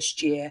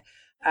first year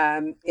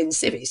in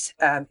civis,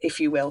 if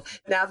you will.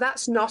 Now,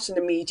 that's not an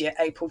immediate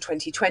April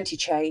 2020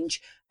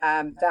 change.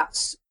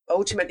 That's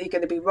ultimately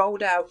going to be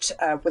rolled out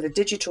with a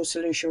digital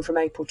solution from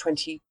April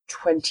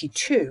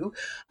 2022,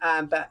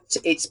 but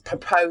it's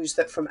proposed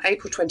that from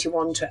April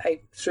 21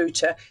 through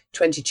to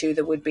 22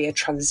 there would be a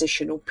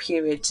transitional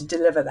period to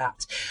deliver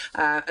that.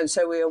 And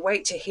so we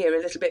await to hear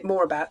a little bit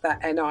more about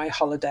that NI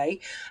holiday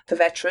for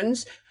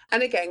veterans.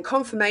 And again,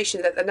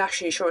 confirmation that the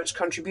national insurance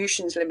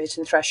contributions limit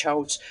and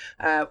thresholds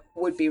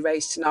would be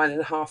raised to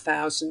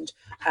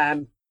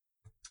 9,500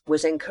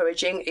 was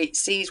encouraging. It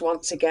sees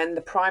once again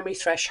the primary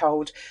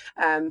threshold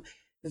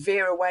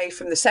veer away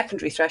from the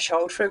secondary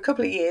threshold. For a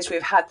couple of years,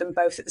 we've had them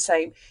both at the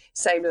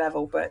same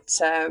level, but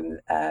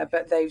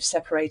they've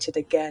separated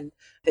again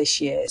this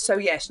year. So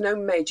yes, no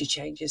major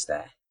changes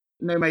there.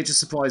 No major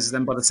surprises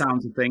then by the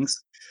sounds of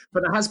things.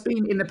 But there has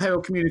been in the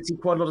payroll community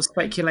quite a lot of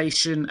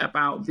speculation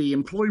about the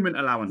employment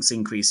allowance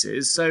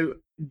increases. So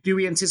do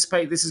we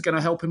anticipate this is going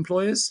to help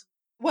employers?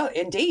 Well,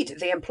 indeed,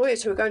 the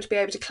employers who are going to be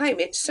able to claim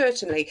it,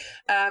 certainly.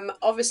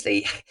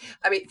 Obviously,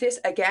 I mean, this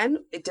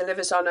again, it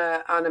delivers on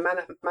a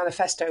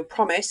manifesto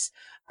promise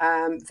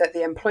that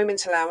the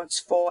employment allowance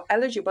for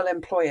eligible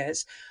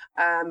employers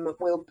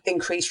will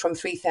increase from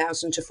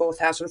 3,000 to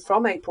 4,000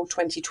 from April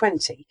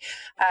 2020.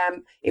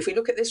 If we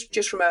look at this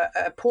just from a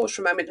pause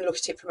for a moment and look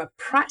at it from a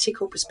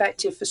practical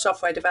perspective for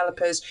software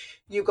developers,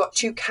 you've got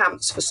two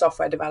camps for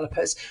software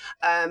developers.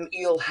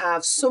 You'll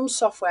have some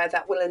software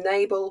that will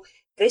enable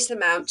this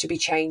amount to be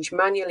changed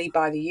manually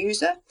by the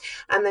user,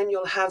 and then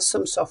you'll have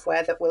some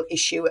software that will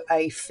issue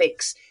a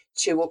fix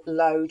to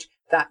upload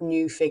that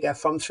new figure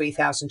from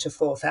 3,000 to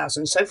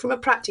 4,000. So from a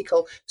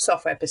practical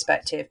software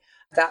perspective,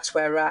 that's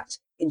where we're at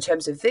in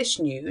terms of this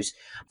news.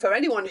 For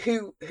anyone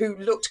who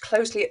looked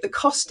closely at the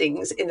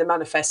costings in the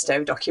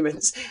manifesto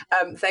documents,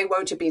 they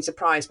won't have been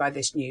surprised by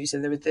this news.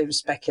 And there was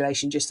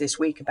speculation just this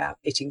week about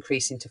it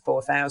increasing to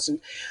 4,000.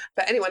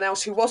 But anyone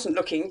else who wasn't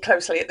looking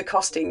closely at the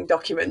costing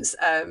documents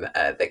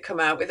that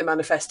come out with the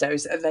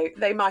manifestos,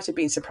 they might have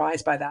been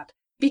surprised by that.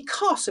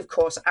 Because, of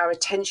course, our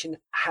attention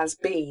has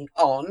been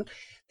on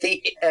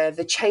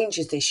the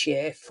changes this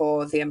year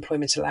for the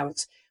employment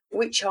allowance,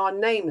 which are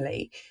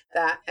namely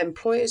that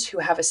employers who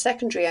have a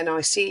secondary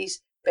NIC's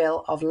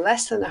bill of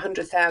less than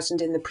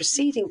 100,000 in the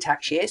preceding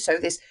tax year, so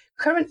this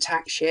current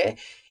tax year,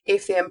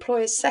 if the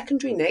employer's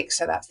secondary NIC,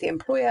 so that's the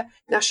employer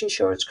national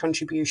insurance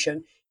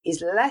contribution,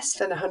 is less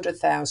than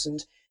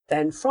 100,000,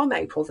 then from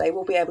April they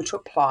will be able to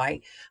apply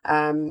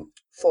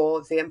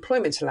for the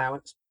employment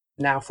allowance,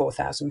 now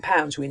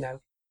 £4,000, we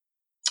know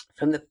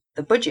from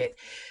the budget.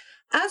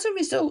 As a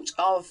result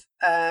of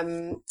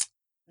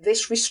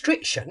this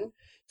restriction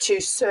to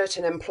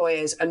certain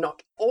employers and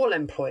not all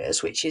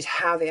employers, which is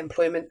how the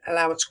employment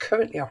allowance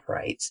currently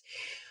operates,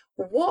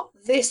 what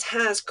this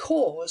has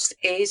caused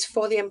is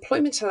for the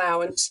employment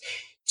allowance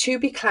to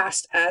be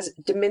classed as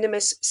de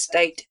minimis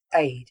state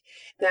aid.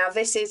 Now,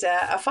 this is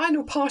a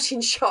final parting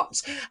shot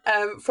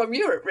from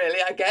Europe, really,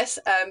 I guess.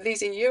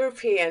 These are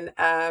European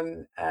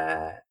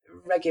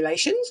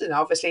regulations, and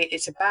obviously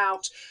it's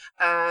about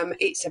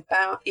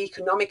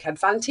economic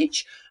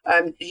advantage.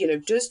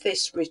 Does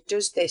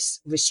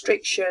this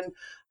restriction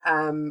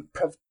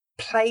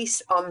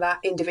place on that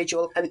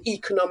individual an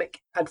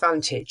economic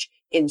advantage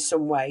in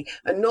some way,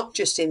 and not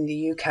just in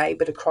the UK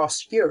but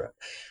across Europe?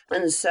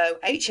 And so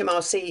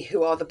HMRC,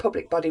 who are the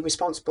public body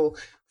responsible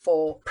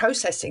for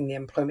processing the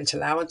employment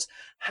allowance,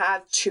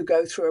 had to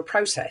go through a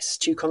process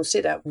to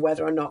consider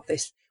whether or not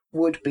this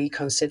would be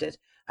considered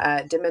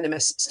de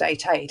minimis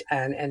state aid,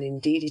 and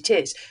indeed it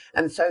is.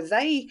 And so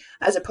they,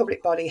 as a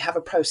public body, have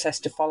a process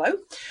to follow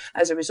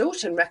as a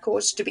result, and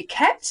records to be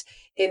kept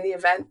in the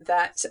event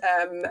that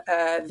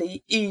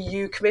the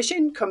EU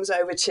Commission comes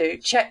over to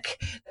check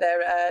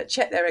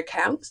their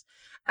accounts.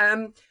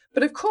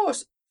 But of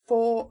course,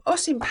 for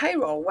us in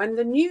payroll, when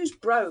the news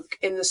broke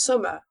in the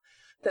summer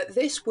that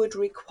this would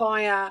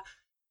require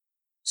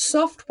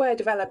software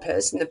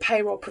developers in the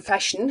payroll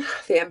profession,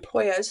 the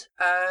employers,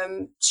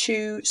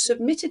 to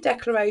submit a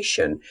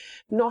declaration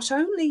not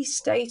only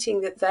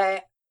stating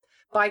that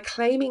by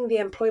claiming the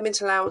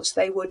employment allowance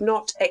they would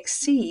not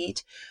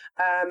exceed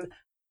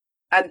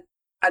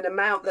an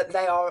amount that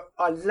they are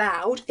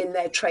allowed in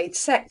their trade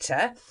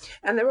sector,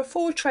 and there are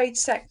 4 trade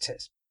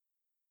sectors.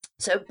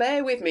 So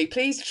bear with me,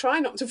 please try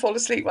not to fall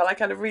asleep while I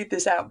kind of read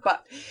this out,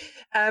 but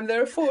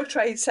there are 4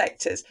 trade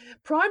sectors.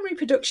 Primary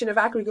production of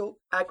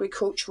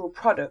agricultural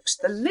products.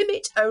 The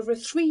limit over a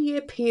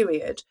 3-year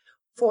period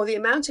for the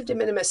amount of de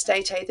minimis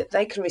state aid that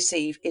they can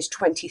receive is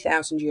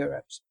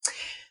 €20,000.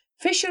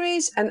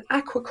 Fisheries and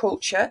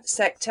aquaculture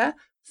sector,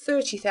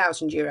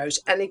 €30,000.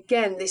 And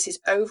again, this is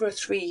over a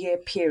 3-year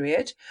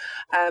period.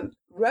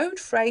 Road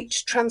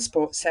freight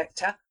transport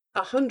sector,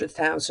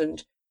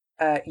 €100,000.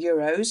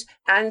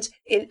 And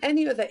in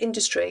any other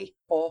industry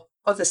or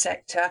other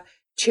sector,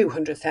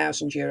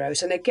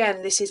 €200,000. And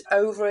again, this is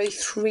over a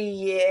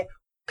 3-year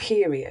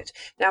period.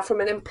 Now,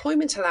 from an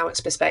employment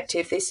allowance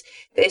perspective,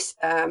 this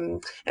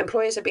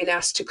employers have been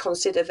asked to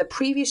consider the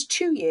previous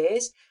 2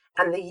 years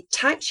and the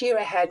tax year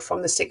ahead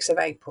from the 6th of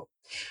April,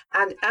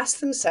 and ask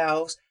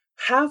themselves,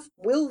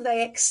 will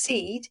they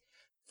exceed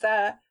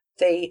the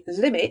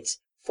limit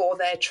for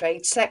their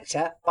trade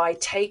sector by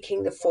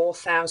taking the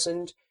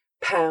 £4,000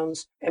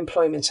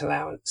 employment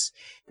allowance.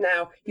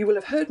 Now, you will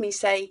have heard me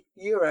say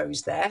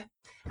euros there,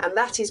 and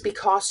that is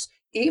because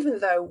even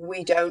though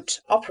we don't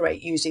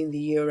operate using the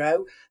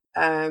euro,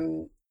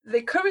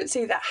 the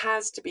currency that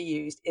has to be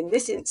used in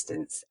this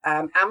instance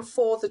and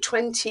for the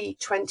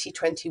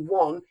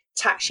 2020-21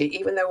 tax year,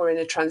 even though we're in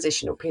a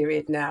transitional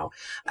period now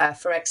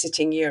for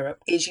exiting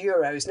Europe, is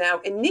euros. Now,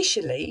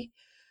 initially,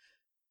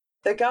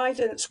 the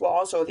guidance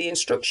was, or the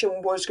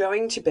instruction was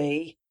going to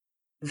be,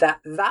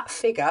 that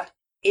figure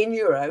in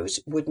euros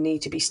would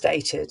need to be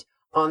stated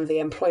on the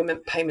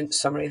employment payment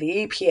summary,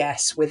 the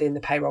EPS, within the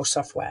payroll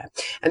software.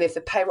 And if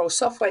the payroll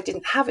software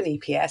didn't have an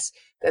EPS,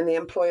 then the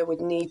employer would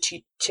need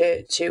to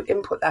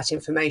input that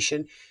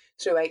information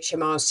through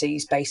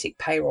HMRC's basic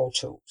payroll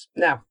tools.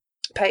 Now,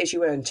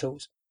 pay-as-you-earn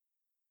tools.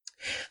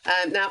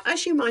 Now,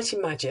 as you might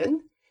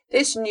imagine,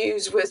 this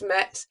news was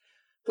met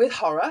with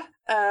horror.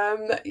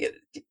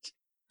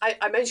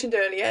 I mentioned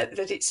earlier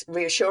that it's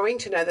reassuring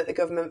to know that the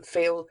government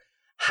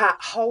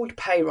hold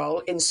payroll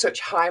in such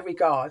high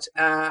regard,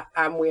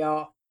 and we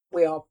are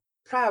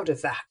proud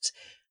of that.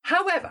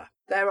 However,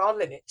 there are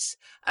limits,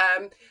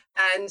 and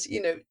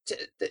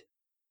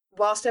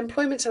whilst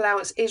employment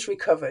allowance is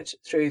recovered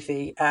through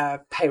the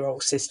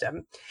payroll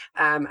system,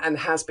 and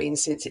has been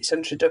since its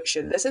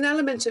introduction, there's an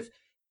element of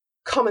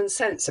common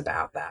sense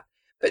about that.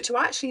 But to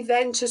actually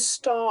then to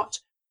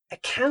start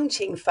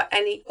accounting for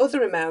any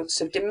other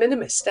amounts of de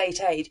minimis state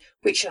aid,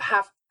 which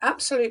have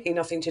absolutely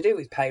nothing to do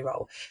with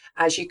payroll,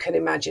 as you can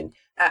imagine,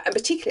 and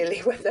particularly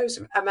when those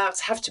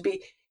amounts have to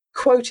be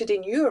quoted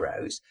in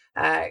euros,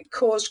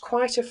 caused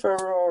quite a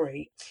furore.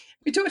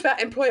 We talked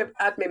about employer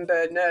admin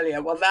burden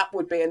earlier. Well, that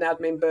would be an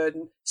admin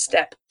burden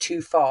step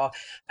too far.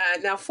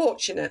 Now,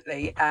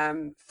 fortunately,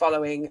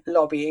 following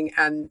lobbying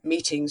and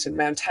meetings and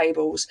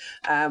roundtables,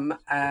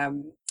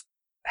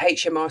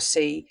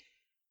 HMRC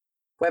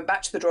went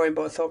back to the drawing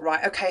board, thought,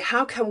 right, okay,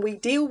 how can we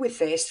deal with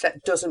this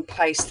that doesn't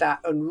place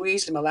that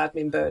unreasonable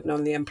admin burden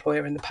on the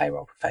employer and the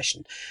payroll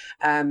profession?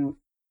 And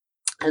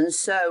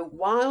so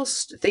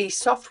whilst the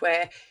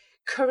software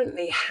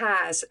currently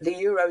has the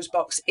euros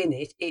box in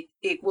it,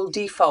 it will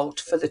default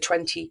for the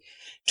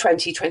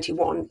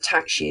 2021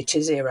 tax year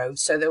to zero.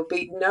 So there'll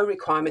be no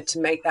requirement to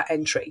make that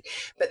entry.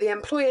 But the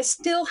employer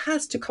still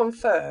has to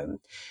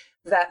confirm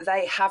that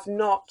they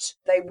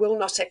will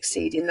not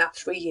exceed in that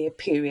 3-year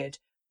period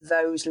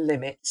those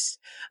limits,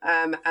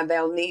 and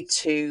they'll need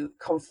to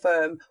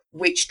confirm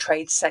which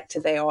trade sector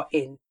they are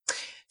in.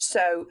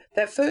 So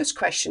their first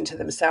question to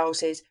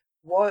themselves is,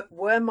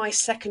 were my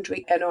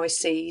secondary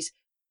NICs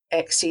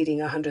exceeding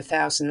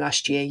 100,000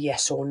 last year,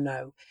 yes or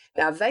no?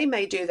 Now, they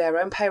may do their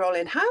own payroll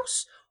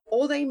in-house,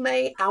 or they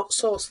may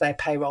outsource their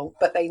payroll,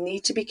 but they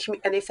need to be,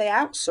 and if they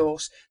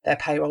outsource their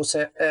payroll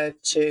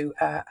to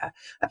a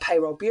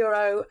payroll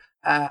bureau,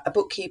 a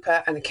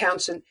bookkeeper, an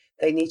accountant,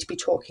 they need to be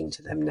talking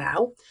to them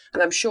now.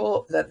 And I'm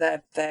sure that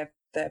their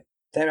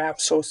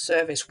outsourced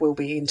service will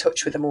be in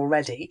touch with them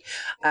already,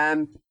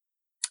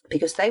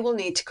 because they will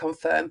need to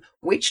confirm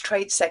which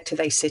trade sector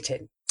they sit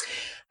in.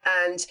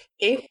 And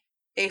if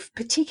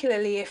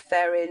particularly if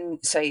they're in,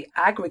 say,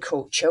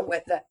 agriculture,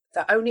 where that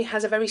only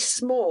has a very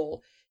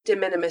small de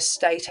minimis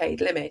state aid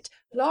limit,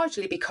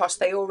 largely because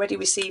they already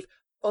receive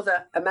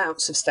other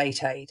amounts of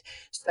state aid.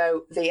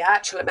 So the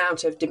actual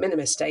amount of de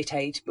minimis state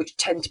aid, which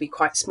tend to be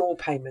quite small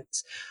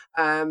payments,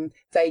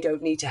 they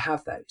don't need to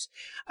have those.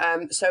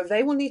 So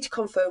they will need to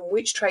confirm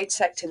which trade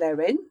sector they're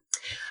in,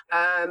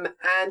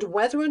 and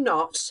whether or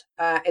not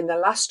in the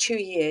last 2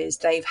 years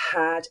they've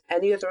had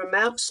any other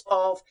amounts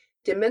of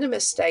de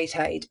minimis state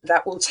aid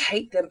that will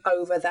take them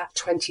over that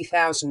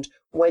 20,000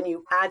 when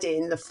you add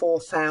in the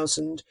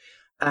 £4,000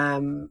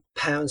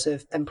 pounds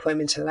of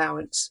employment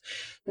allowance.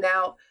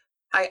 Now,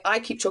 I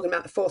keep talking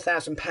about the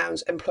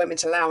 £4,000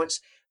 employment allowance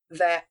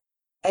that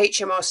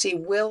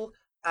HMRC will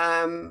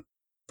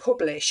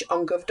publish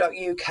on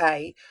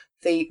gov.uk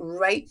the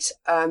rate,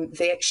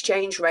 the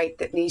exchange rate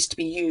that needs to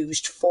be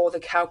used for the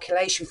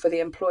calculation for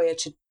the employer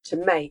to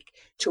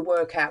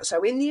work out.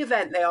 So in the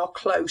event they are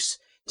close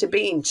to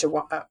being to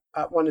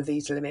one of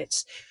these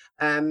limits,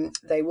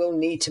 they will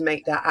need to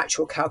make that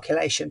actual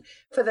calculation.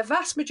 For the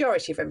vast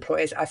majority of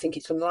employers, I think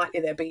it's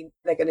unlikely they're going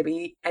to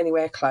be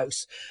anywhere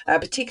close,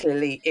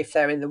 particularly if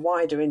they're in the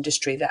wider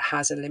industry that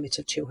has a limit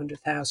of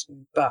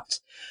 200,000. But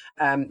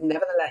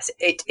nevertheless,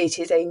 it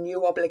is a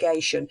new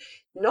obligation,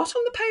 not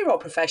on the payroll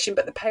profession,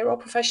 but the payroll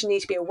profession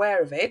needs to be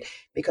aware of it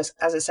because,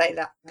 as I say,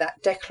 that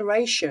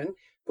declaration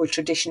would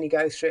traditionally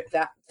go through,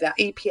 that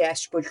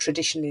EPS would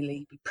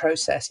traditionally be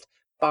processed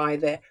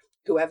by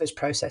whoever's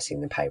processing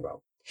the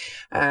payroll.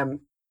 But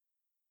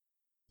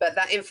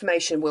that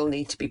information will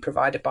need to be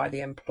provided by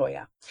the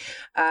employer.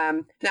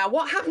 Now,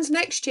 what happens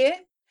next year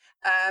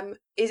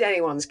is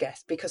anyone's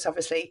guess, because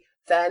obviously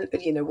then,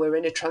 we're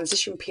in a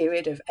transition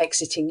period of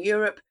exiting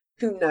Europe.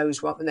 Who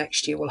knows what the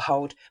next year will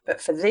hold?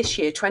 But for this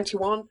year,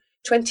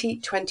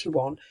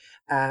 2021,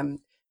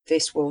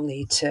 this will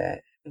need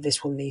to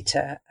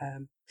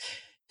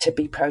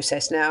be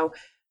processed. Now,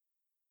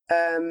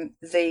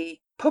 the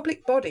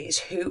public bodies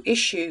who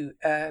issue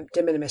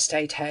de minimis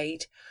state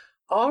aid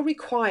are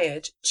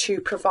required to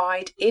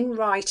provide in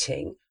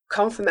writing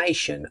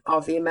confirmation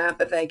of the amount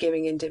that they're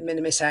giving in de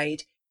minimis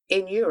aid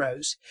in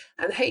euros.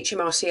 And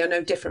HMRC are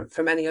no different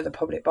from any other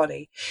public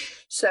body.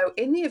 So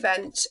in the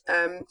event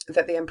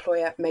that the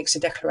employer makes a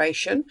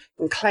declaration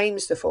and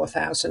claims the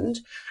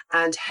 4,000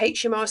 and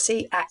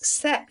HMRC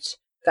accept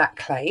that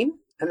claim,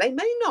 and they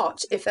may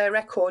not if their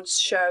records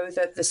show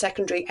that the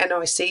secondary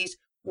NICs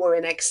were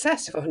in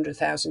excess of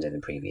 100,000 in the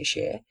previous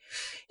year.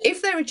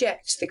 If they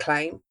reject the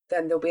claim,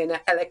 then there'll be an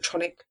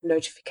electronic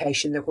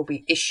notification that will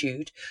be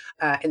issued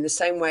in the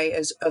same way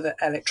as other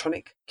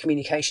electronic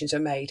communications are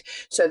made.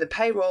 So the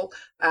payroll,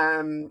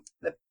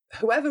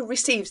 whoever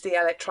receives the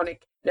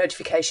electronic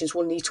notifications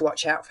will need to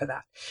watch out for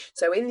that.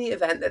 So in the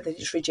event that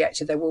it's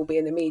rejected, there will be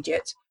an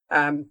immediate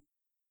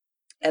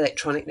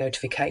electronic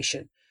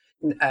notification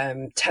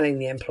telling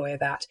the employer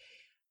that.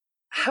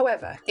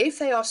 However, if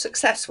they are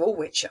successful,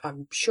 which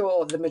I'm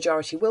sure the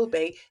majority will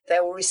be, they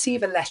will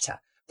receive a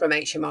letter from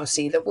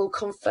HMRC that will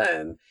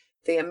confirm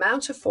the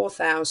amount of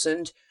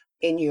 4,000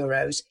 in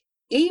euros,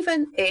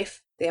 even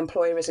if the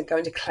employer isn't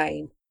going to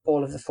claim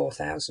all of the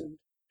 4,000.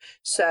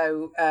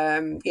 So,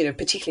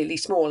 particularly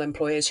small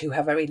employers who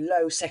have very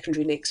low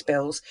secondary NICs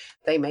bills,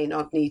 they may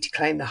not need to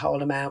claim the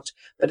whole amount.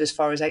 But as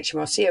far as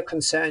HMRC are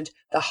concerned,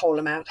 the whole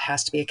amount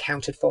has to be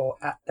accounted for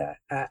at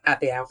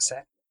the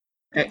outset.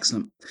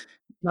 Excellent.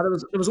 Now,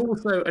 there was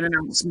also an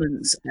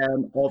announcement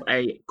of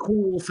a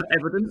call for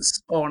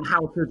evidence on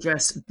how to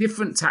address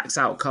different tax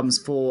outcomes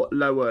for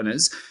low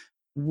earners.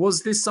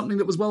 Was this something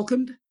that was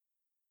welcomed?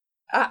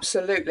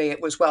 Absolutely,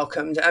 it was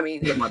welcomed. I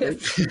mean,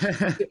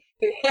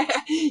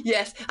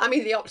 yes. I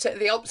mean, the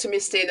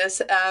optimist in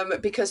us,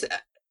 because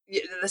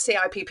the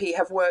CIPP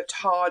have worked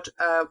hard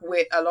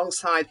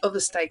alongside other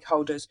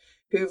stakeholders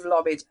who've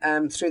lobbied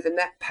through the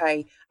Net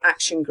Pay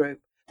Action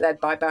Group led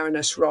by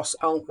Baroness Ross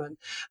Altman.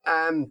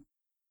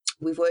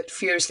 We've worked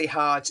furiously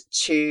hard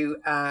to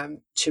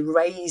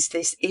raise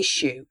this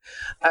issue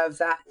of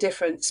that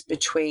difference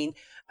between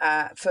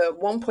for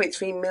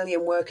 1.3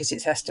 million workers,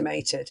 it's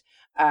estimated,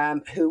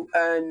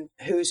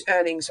 whose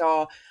earnings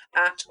are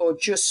at or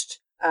just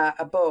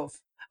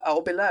above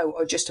or below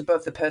or just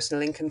above the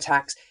personal income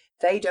tax.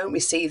 They don't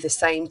receive the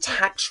same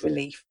tax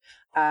relief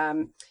that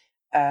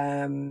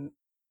an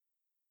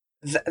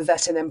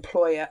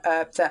employer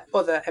that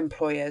other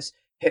employees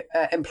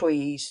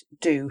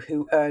do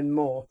who earn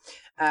more.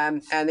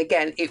 And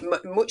again, it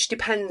much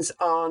depends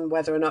on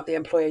whether or not the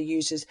employer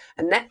uses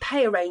a net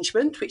pay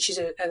arrangement, which is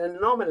an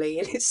anomaly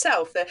in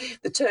itself.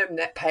 The term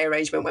net pay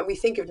arrangement, when we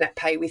think of net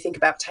pay, we think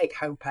about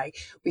take-home pay.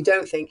 We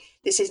don't think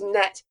this is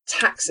net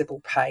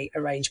taxable pay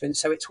arrangement.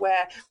 So it's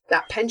where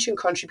that pension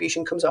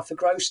contribution comes off the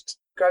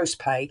gross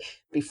pay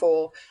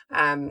before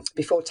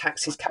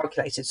tax is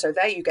calculated. So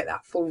there you get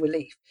that full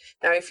relief.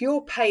 Now, if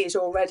your pay is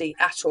already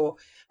at or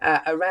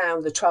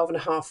around the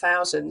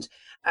 12,500,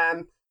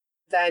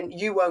 then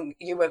you won't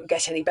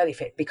get any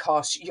benefit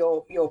because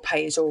your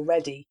pay is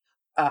already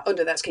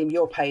under that scheme.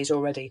 Your pay is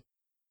already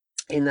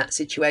in that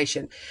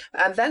situation,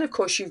 and then of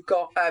course you've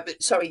got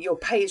your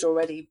pay is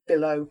already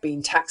below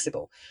being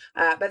taxable.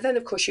 But then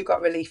of course you've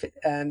got relief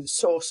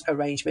source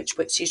arrangements,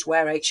 which is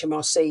where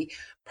HMRC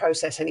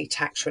process any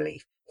tax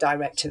relief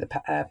direct to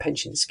the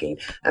pension scheme.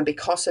 And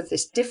because of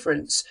this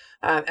difference,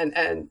 and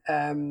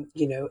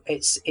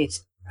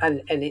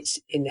its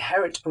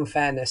inherent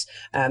unfairness,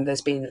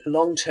 there's been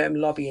long-term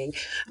lobbying,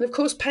 and of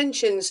course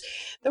pensions.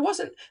 There was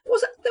a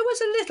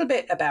little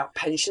bit about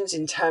pensions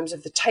in terms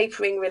of the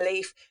tapering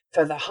relief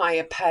for the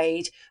higher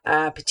paid,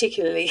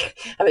 particularly.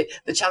 I mean,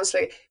 the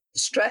Chancellor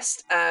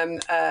stressed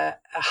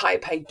higher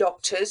paid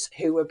doctors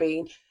who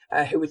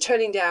were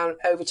turning down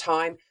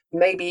overtime,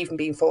 maybe even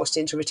being forced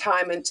into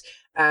retirement,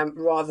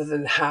 rather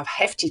than have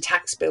hefty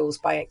tax bills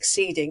by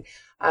exceeding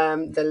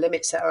the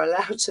limits that are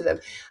allowed to them.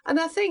 And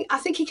I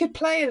think he could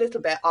play a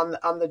little bit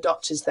on the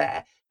doctors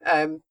there,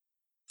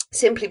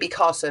 simply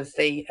because of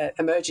the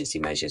emergency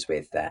measures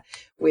with the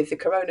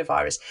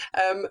coronavirus,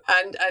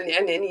 and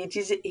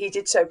he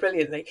did so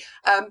brilliantly.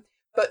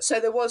 But so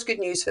there was good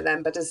news for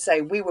them. But as I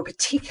say, we were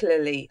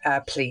particularly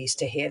pleased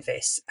to hear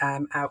this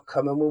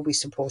outcome, and we'll be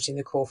supporting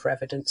the call for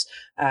evidence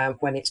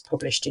when it's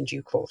published in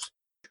due course.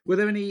 Were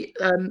there any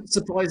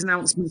surprise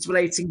announcements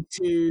relating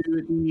to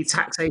the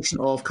taxation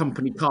of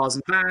company cars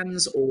and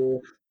vans,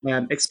 or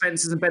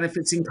expenses and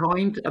benefits in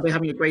kind? Are they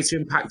having a greater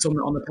impact on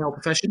the payroll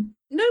profession?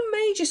 No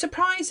major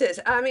surprises.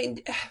 I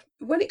mean,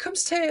 when it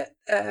comes to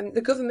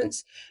the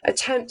government's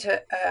attempt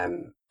at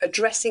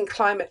addressing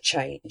climate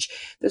change,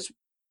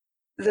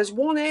 there's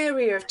one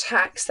area of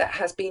tax that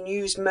has been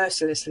used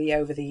mercilessly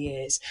over the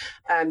years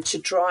to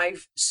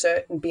drive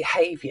certain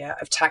behaviour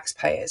of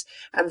taxpayers,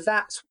 and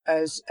that's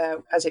as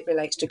it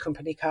relates to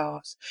company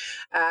cars,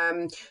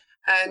 and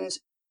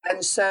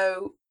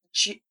so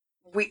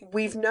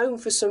we've known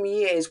for some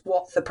years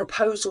what the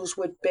proposals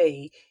would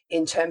be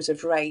in terms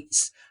of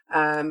rates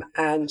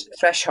and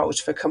thresholds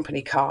for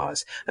company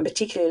cars, and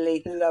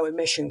particularly low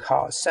emission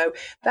cars. So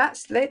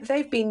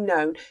they've been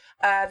known.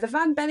 The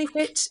van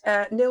benefit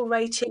nil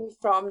rating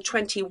from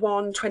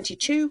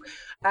 21-22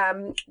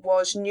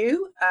 was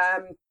new.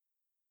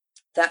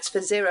 That's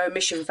for zero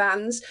emission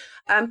vans.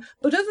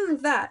 But other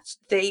than that,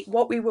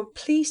 what we were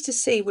pleased to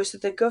see was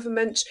that the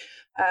government,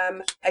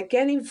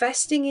 again,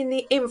 investing in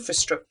the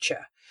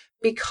infrastructure,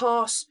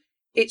 because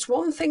it's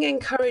one thing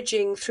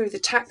encouraging through the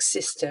tax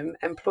system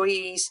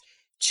employees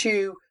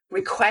to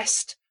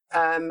request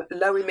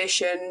low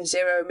emission,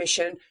 zero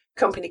emission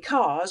company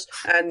cars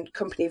and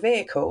company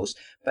vehicles,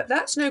 but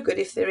that's no good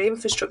if their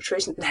infrastructure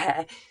isn't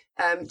there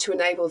to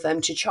enable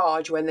them to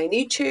charge when they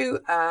need to.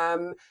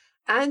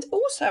 And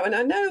also, and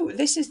I know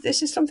this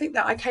is something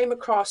that I came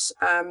across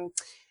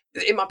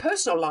in my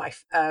personal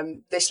life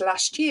this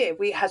last year.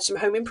 We had some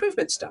home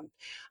improvements done,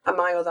 and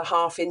my other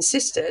half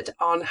insisted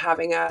on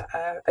having a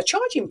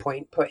charging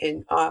point put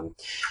in on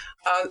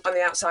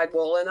the outside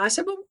wall. And I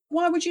said, well,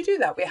 why would you do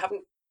that?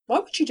 Why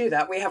would you do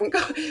that? We haven't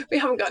got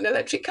an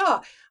electric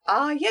car.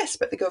 Yes,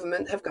 but the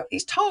government have got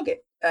these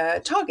targets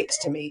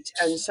to meet,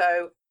 and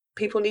so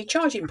people need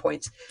charging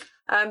points.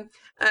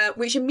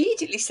 Which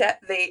immediately set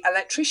the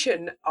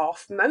electrician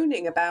off,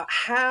 moaning about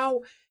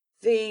how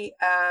the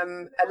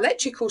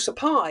electrical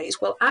supplies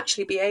will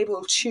actually be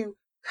able to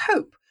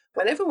cope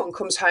when everyone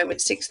comes home at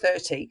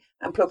 6:30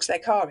 and plugs their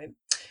car in.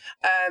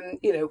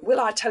 Will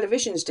our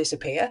televisions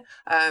disappear?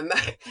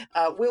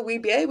 Will we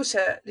be able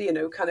to,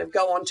 kind of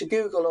go on to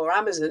Google or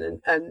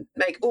Amazon and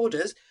make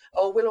orders,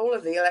 or will all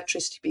of the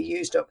electricity be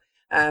used up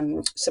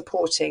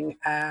supporting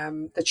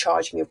the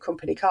charging of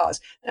company cars?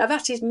 Now,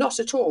 that is not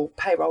at all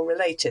payroll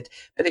related,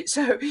 but it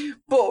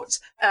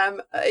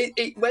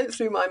went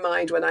through my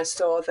mind when I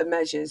saw the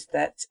measures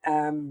that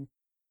the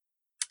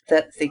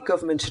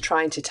government are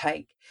trying to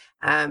take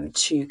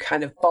to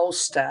kind of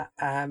bolster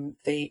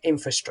the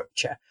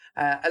infrastructure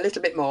a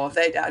little bit more.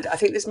 I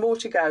think there's more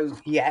to go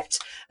yet,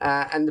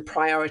 and the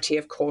priority,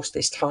 of course,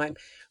 this time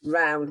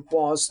round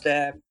was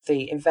the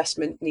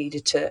investment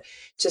needed to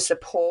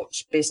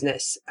support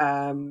business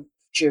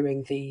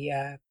during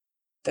the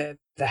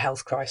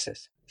health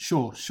crisis.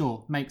 Sure.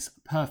 Makes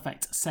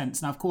perfect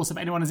sense. Now, of course, if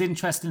anyone is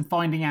interested in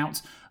finding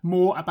out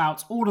more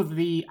about all of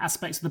the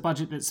aspects of the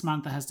budget that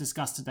Samantha has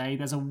discussed today,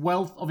 there's a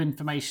wealth of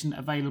information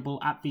available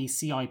at the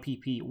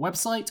CIPP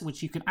website,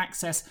 which you can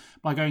access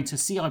by going to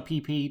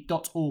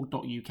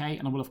cipp.org.uk.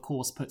 And I will, of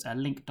course, put a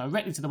link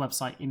directly to the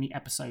website in the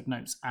episode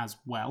notes as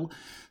well.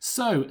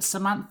 So,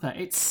 Samantha,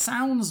 it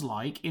sounds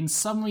like, in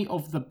summary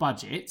of the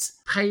budget,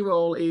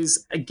 payroll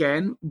is,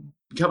 again,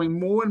 becoming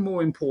more and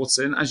more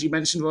important, as you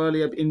mentioned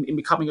earlier, in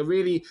becoming a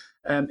really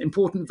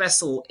important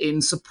vessel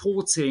in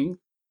supporting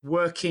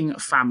working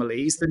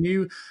families. The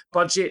new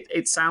budget,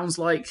 it sounds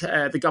like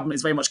the government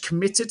is very much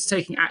committed to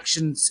taking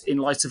actions in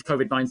light of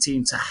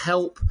COVID-19 to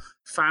help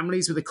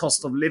families with the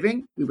cost of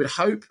living. We would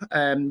hope.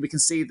 We can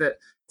see that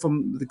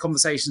from the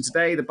conversation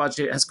today, the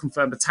budget has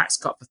confirmed a tax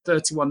cut for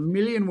 31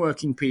 million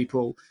working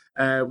people,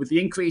 with the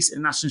increase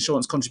in national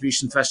insurance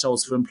contribution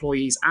thresholds for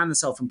employees and the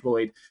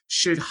self-employed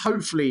should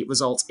hopefully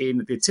result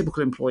in the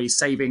typical employee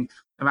saving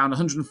around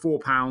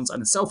 £104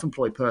 and a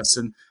self-employed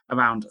person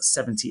around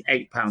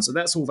 £78. So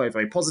that's all very,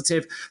 very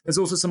positive. There's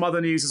also some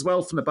other news as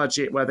well from the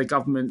budget where the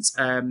government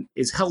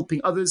is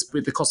helping others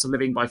with the cost of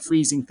living by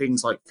freezing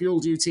things like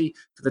fuel duty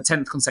for the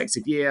 10th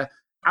consecutive year,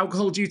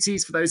 alcohol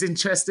duties for those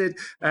interested,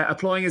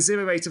 applying a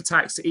zero rate of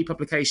tax to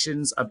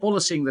e-publications,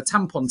 abolishing the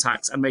tampon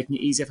tax and making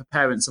it easier for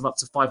parents of up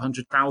to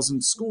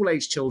 500,000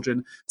 school-aged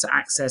children to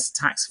access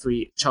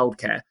tax-free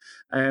childcare.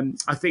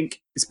 I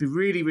think it's been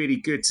really, really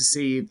good to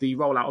see the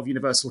rollout of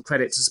universal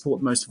credit to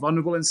support the most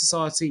vulnerable in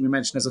society. We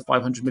mentioned there's a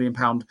 £500 million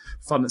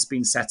fund that's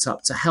been set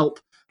up to help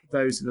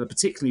those that are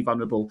particularly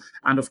vulnerable.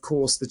 And of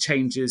course, the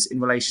changes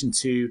in relation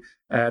to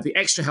the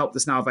extra help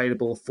that's now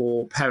available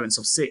for parents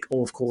of sick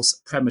or, of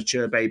course,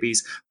 premature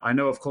babies. I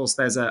know, of course,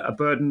 there's a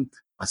burden.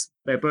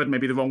 Burden may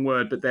be the wrong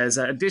word, but there's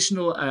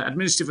additional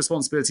administrative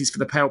responsibilities for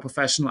the payroll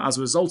professional as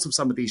a result of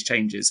some of these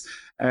changes,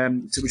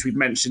 to which we've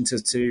mentioned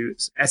to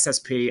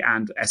SSP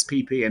and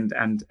SPP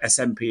and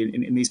SMP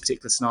in these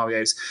particular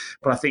scenarios.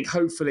 But I think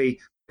hopefully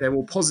there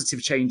will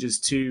positive changes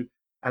to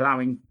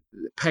allowing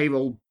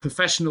payroll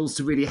professionals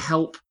to really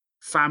help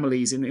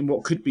families in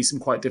what could be some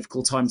quite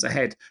difficult times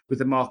ahead with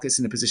the markets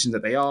in the position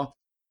that they are.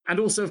 And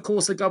also, of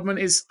course, the government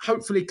is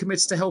hopefully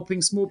committed to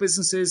helping small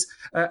businesses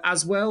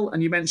as well.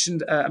 And you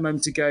mentioned a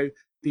moment ago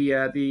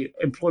the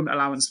employment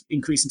allowance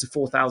increasing to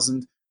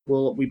 £4,000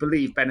 will, we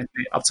believe, benefit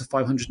up to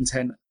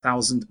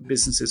 510,000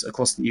 businesses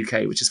across the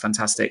UK, which is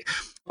fantastic.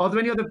 Are there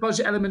any other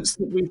budget elements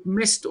that we've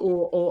missed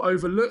or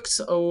overlooked?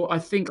 Or I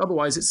think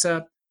otherwise it's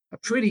a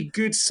pretty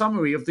good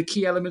summary of the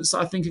key elements that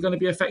I think are going to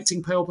be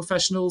affecting payroll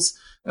professionals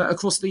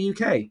across the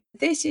UK.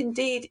 This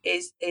indeed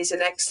is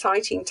an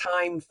exciting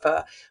time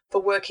for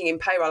working in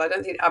payroll.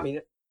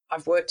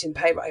 I've worked in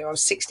payroll. I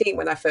was 16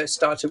 when I first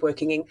started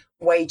working in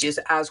wages,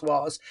 as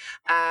was,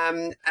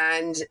 and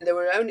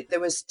there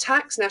was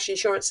tax, national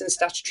insurance, and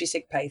statutory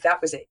sick pay.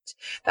 That was it.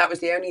 That was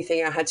the only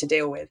thing I had to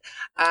deal with.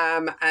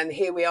 And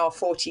here we are,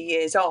 40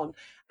 years on.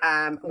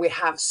 We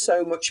have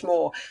so much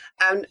more.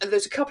 And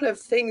there's a couple of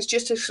things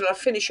just to sort of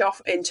finish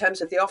off in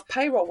terms of the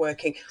off-payroll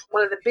working.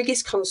 One of the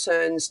biggest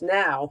concerns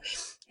now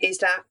is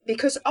that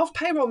because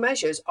off-payroll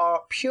measures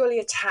are purely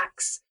a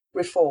tax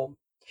reform,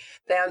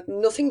 they are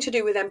nothing to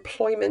do with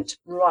employment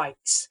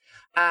rights.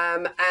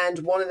 And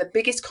one of the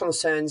biggest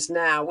concerns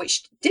now,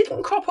 which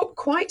didn't crop up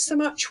quite so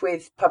much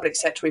with public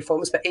sector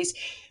reforms, but is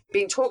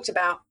being talked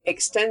about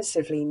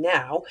extensively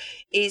now,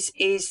 is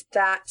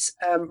that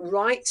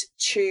right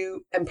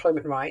to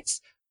employment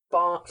rights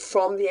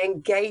from the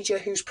engager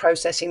who's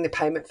processing the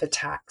payment for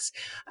tax.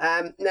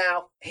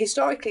 Now,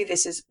 historically,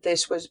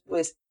 this was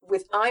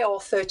with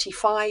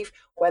IR35,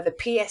 where the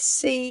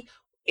PSC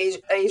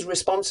was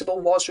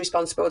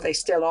responsible, they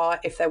still are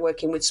if they're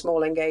working with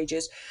small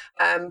engagers,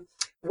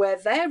 where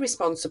they're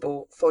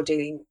responsible for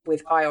dealing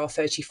with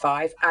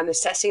IR35 and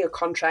assessing a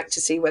contract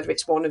to see whether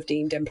it's one of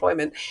deemed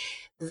employment.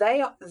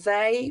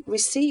 They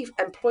receive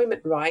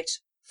employment rights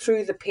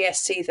through the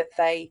PSC that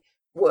they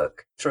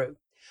work through,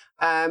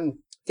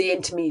 the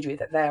intermediary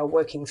that they are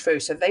working through.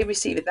 So they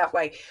receive it that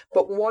way.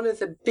 But one of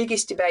the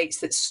biggest debates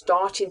that's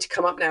starting to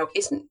come up now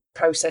isn't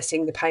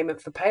processing the payment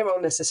for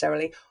payroll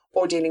necessarily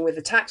or dealing with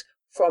the tax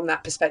from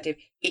that perspective.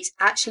 It's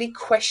actually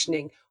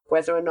questioning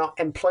whether or not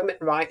employment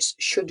rights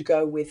should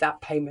go with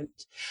that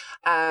payment.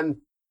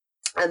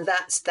 And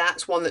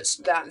that's one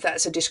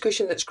that's a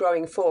discussion that's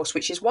growing force,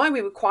 which is why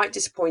we were quite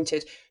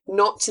disappointed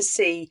not to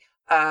see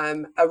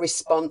a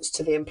response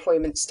to the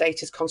employment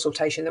status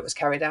consultation that was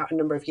carried out a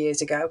number of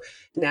years ago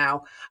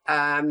now.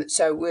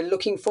 So we're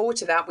looking forward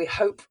to that. We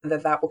hope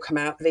that will come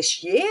out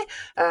this year,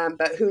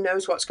 but who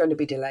knows what's going to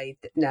be delayed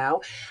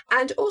now.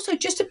 And also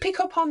just to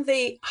pick up on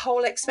the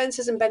whole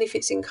expenses and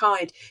benefits in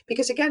kind,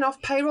 because again, off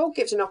payroll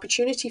gives an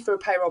opportunity for a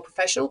payroll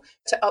professional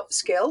to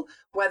upskill,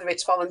 whether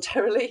it's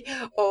voluntarily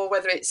or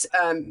whether it's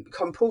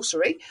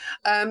compulsory.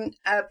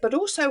 But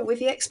also with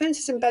the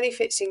expenses and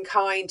benefits in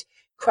kind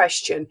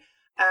question,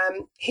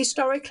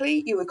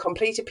 historically, you would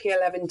complete a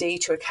P11D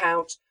to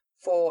account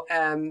for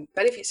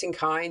benefits in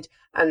kind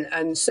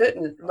and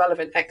certain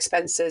relevant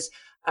expenses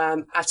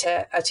at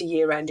a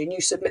year end, and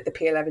you submit the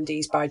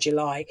P11Ds by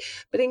July.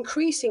 But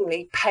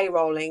increasingly,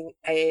 payrolling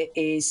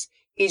is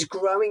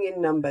growing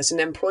in numbers,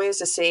 and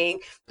employers are seeing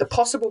the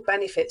possible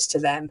benefits to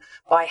them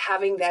by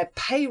having their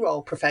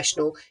payroll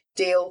professional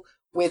deal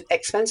with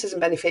expenses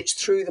and benefits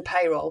through the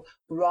payroll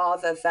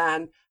rather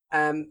than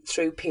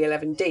through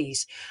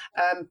P11Ds.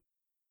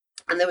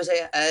 And there was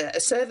a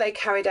survey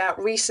carried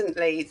out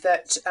recently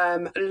that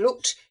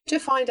looked to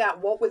find out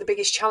what were the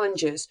biggest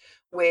challenges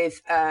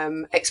with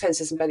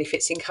expenses and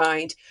benefits in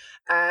kind.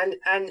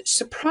 And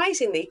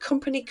surprisingly,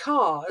 company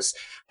cars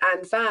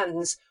and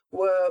vans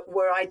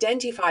were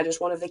identified as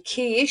one of the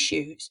key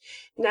issues.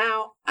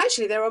 Now,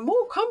 actually, there are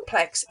more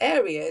complex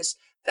areas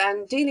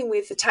than dealing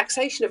with the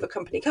taxation of a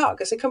company car,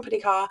 because a company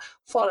car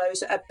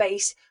follows a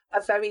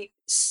very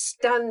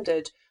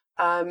standard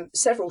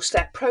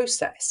several-step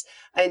process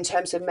in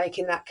terms of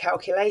making that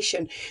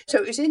calculation. So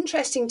it was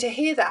interesting to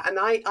hear that, and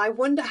I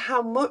wonder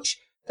how much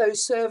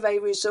those survey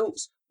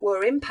results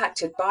were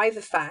impacted by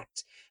the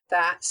fact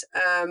that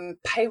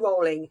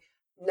payrolling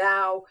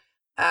now,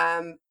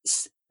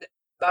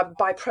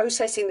 by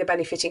processing the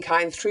benefit in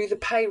kind through the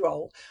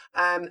payroll,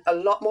 a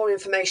lot more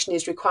information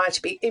is required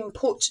to be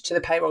input to the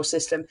payroll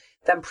system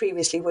than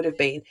previously would have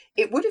been.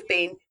 It would have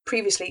been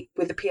previously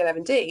with the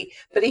P11D,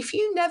 but if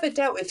you never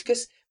dealt with,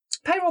 because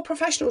payroll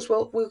professionals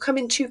will come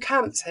in two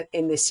camps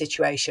in this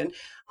situation.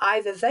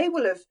 Either they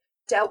will have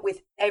dealt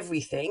with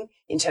everything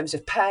in terms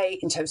of pay,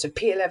 in terms of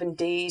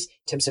P11Ds,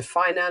 in terms of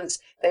finance.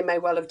 They may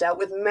well have dealt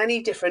with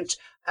many different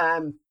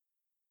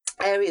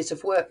areas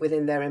of work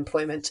within their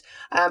employment.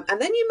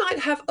 And then you might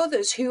have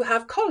others who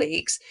have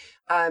colleagues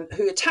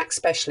who are tax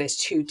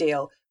specialists who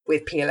deal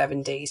with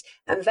P11Ds.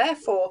 And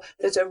therefore,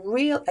 there's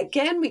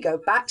again, we go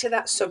back to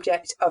that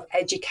subject of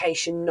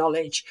education,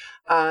 knowledge,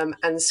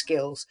 and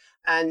skills.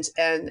 And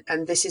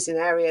this is an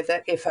area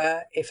that if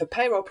a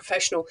payroll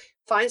professional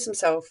finds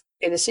themselves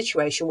in a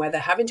situation where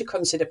they're having to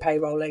consider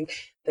payrolling,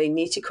 they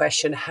need to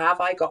question, have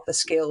I got the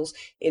skills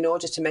in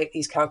order to make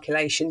these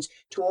calculations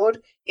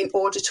in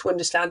order to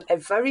understand a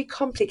very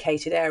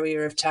complicated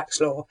area of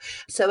tax law?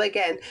 So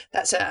again,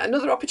 that's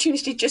another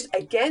opportunity just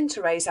again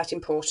to raise that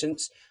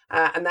importance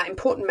and that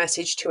important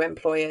message to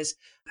employers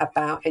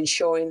about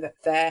ensuring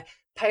that their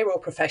payroll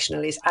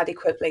professional is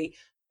adequately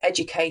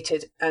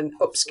educated and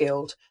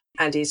upskilled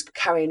and is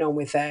carrying on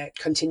with their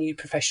continued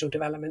professional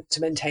development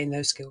to maintain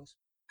those skills.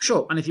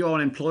 Sure. And if you are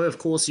an employer, of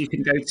course, you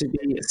can go to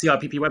the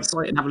CIPP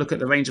website and have a look at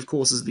the range of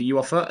courses that you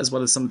offer, as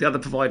well as some of the other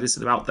providers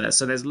that are out there.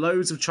 So there's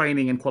loads of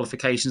training and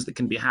qualifications that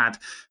can be had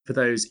for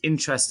those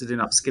interested in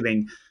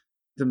upskilling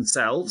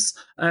themselves.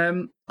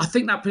 I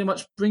think that pretty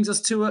much brings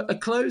us to a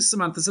close,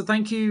 Samantha. So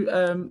thank you,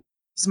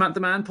 Samantha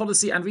Maan,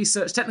 Policy and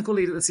Research Technical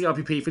Lead at the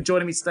CIPP, for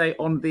joining me today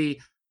on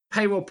the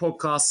Payroll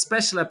podcast,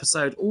 special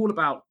episode all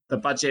about the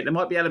budget. There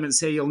might be elements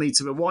here you'll need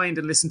to rewind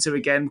and listen to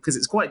again because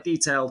it's quite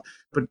detailed,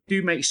 but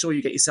do make sure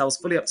you get yourselves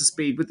fully up to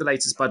speed with the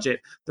latest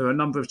budget. There are a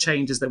number of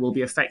changes that will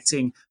be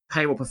affecting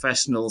payroll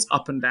professionals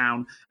up and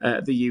down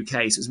the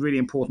UK. So it's really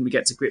important we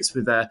get to grips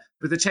with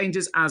the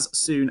changes as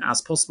soon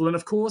as possible. And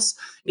of course,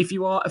 if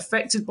you are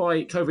affected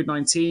by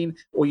COVID-19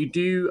 or you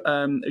do,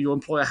 your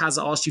employer has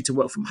asked you to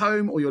work from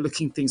home or you're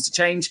looking things to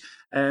change,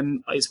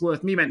 it's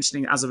worth me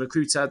mentioning as a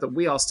recruiter that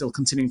we are still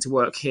continuing to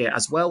work here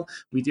as well.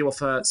 We do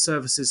offer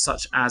services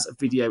such as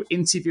video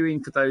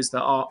interviewing for those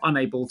that are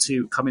unable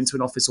to come into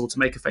an office or to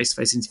make a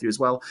face-to-face interview as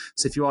well.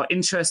 So if you are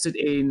interested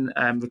in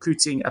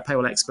recruiting a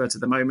payroll expert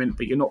at the moment,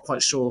 but you're not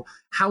quite sure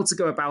how to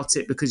go about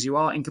it because you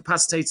are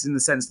incapacitated in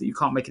the sense that you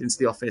can't make it into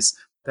the office,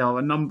 there are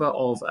a number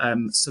of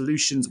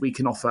solutions we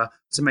can offer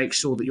to make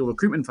sure that your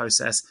recruitment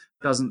process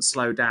doesn't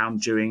slow down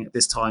during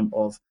this time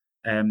of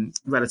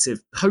relative,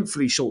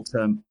 hopefully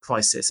short-term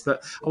crisis.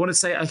 But I want to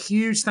say a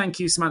huge thank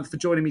you, Samantha, for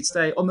joining me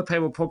today on the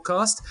Payroll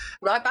podcast.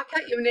 Right back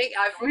at you, Nick.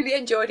 I've really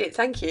enjoyed it.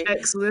 Thank you.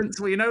 Excellent.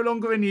 Well, you're no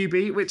longer a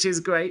newbie, which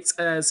is great.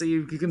 So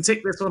you can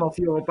tick this one off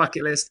your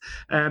bucket list.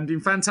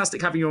 Been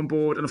fantastic having you on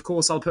board. And of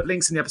course, I'll put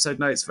links in the episode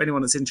notes for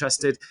anyone that's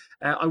interested.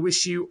 I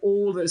wish you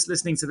all that's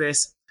listening to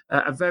this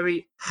a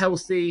very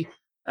healthy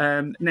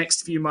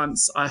next few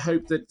months. I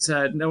hope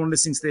that no one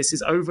listening to this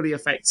is overly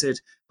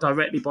affected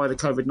directly by the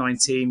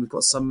COVID-19. We've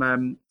got some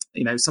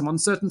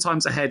uncertain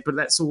times ahead, but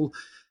let's all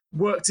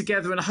work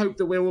together and hope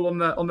that we're all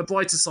on the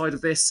brighter side of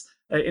this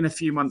in a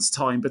few months'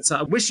 time. But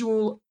I wish you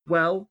all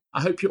well.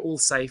 I hope you're all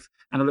safe,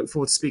 and I look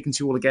forward to speaking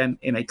to you all again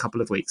in a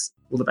couple of weeks.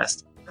 All the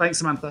best. Thanks,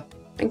 Samantha.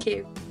 Thank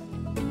you.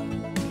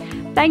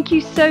 Thank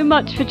you so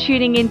much for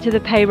tuning into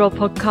the Payroll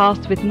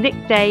podcast with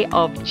Nick Day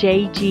of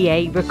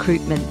JGA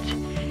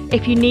Recruitment.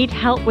 If you need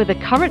help with a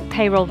current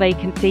payroll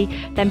vacancy,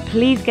 then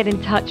please get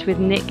in touch with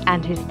Nick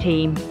and his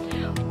team.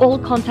 All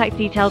contact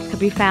details can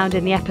be found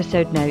in the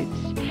episode notes.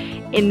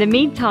 In the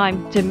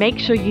meantime, to make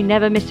sure you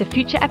never miss a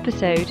future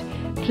episode,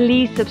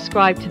 please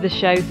subscribe to the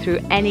show through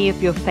any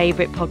of your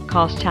favourite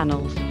podcast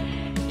channels.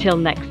 Till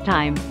next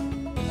time.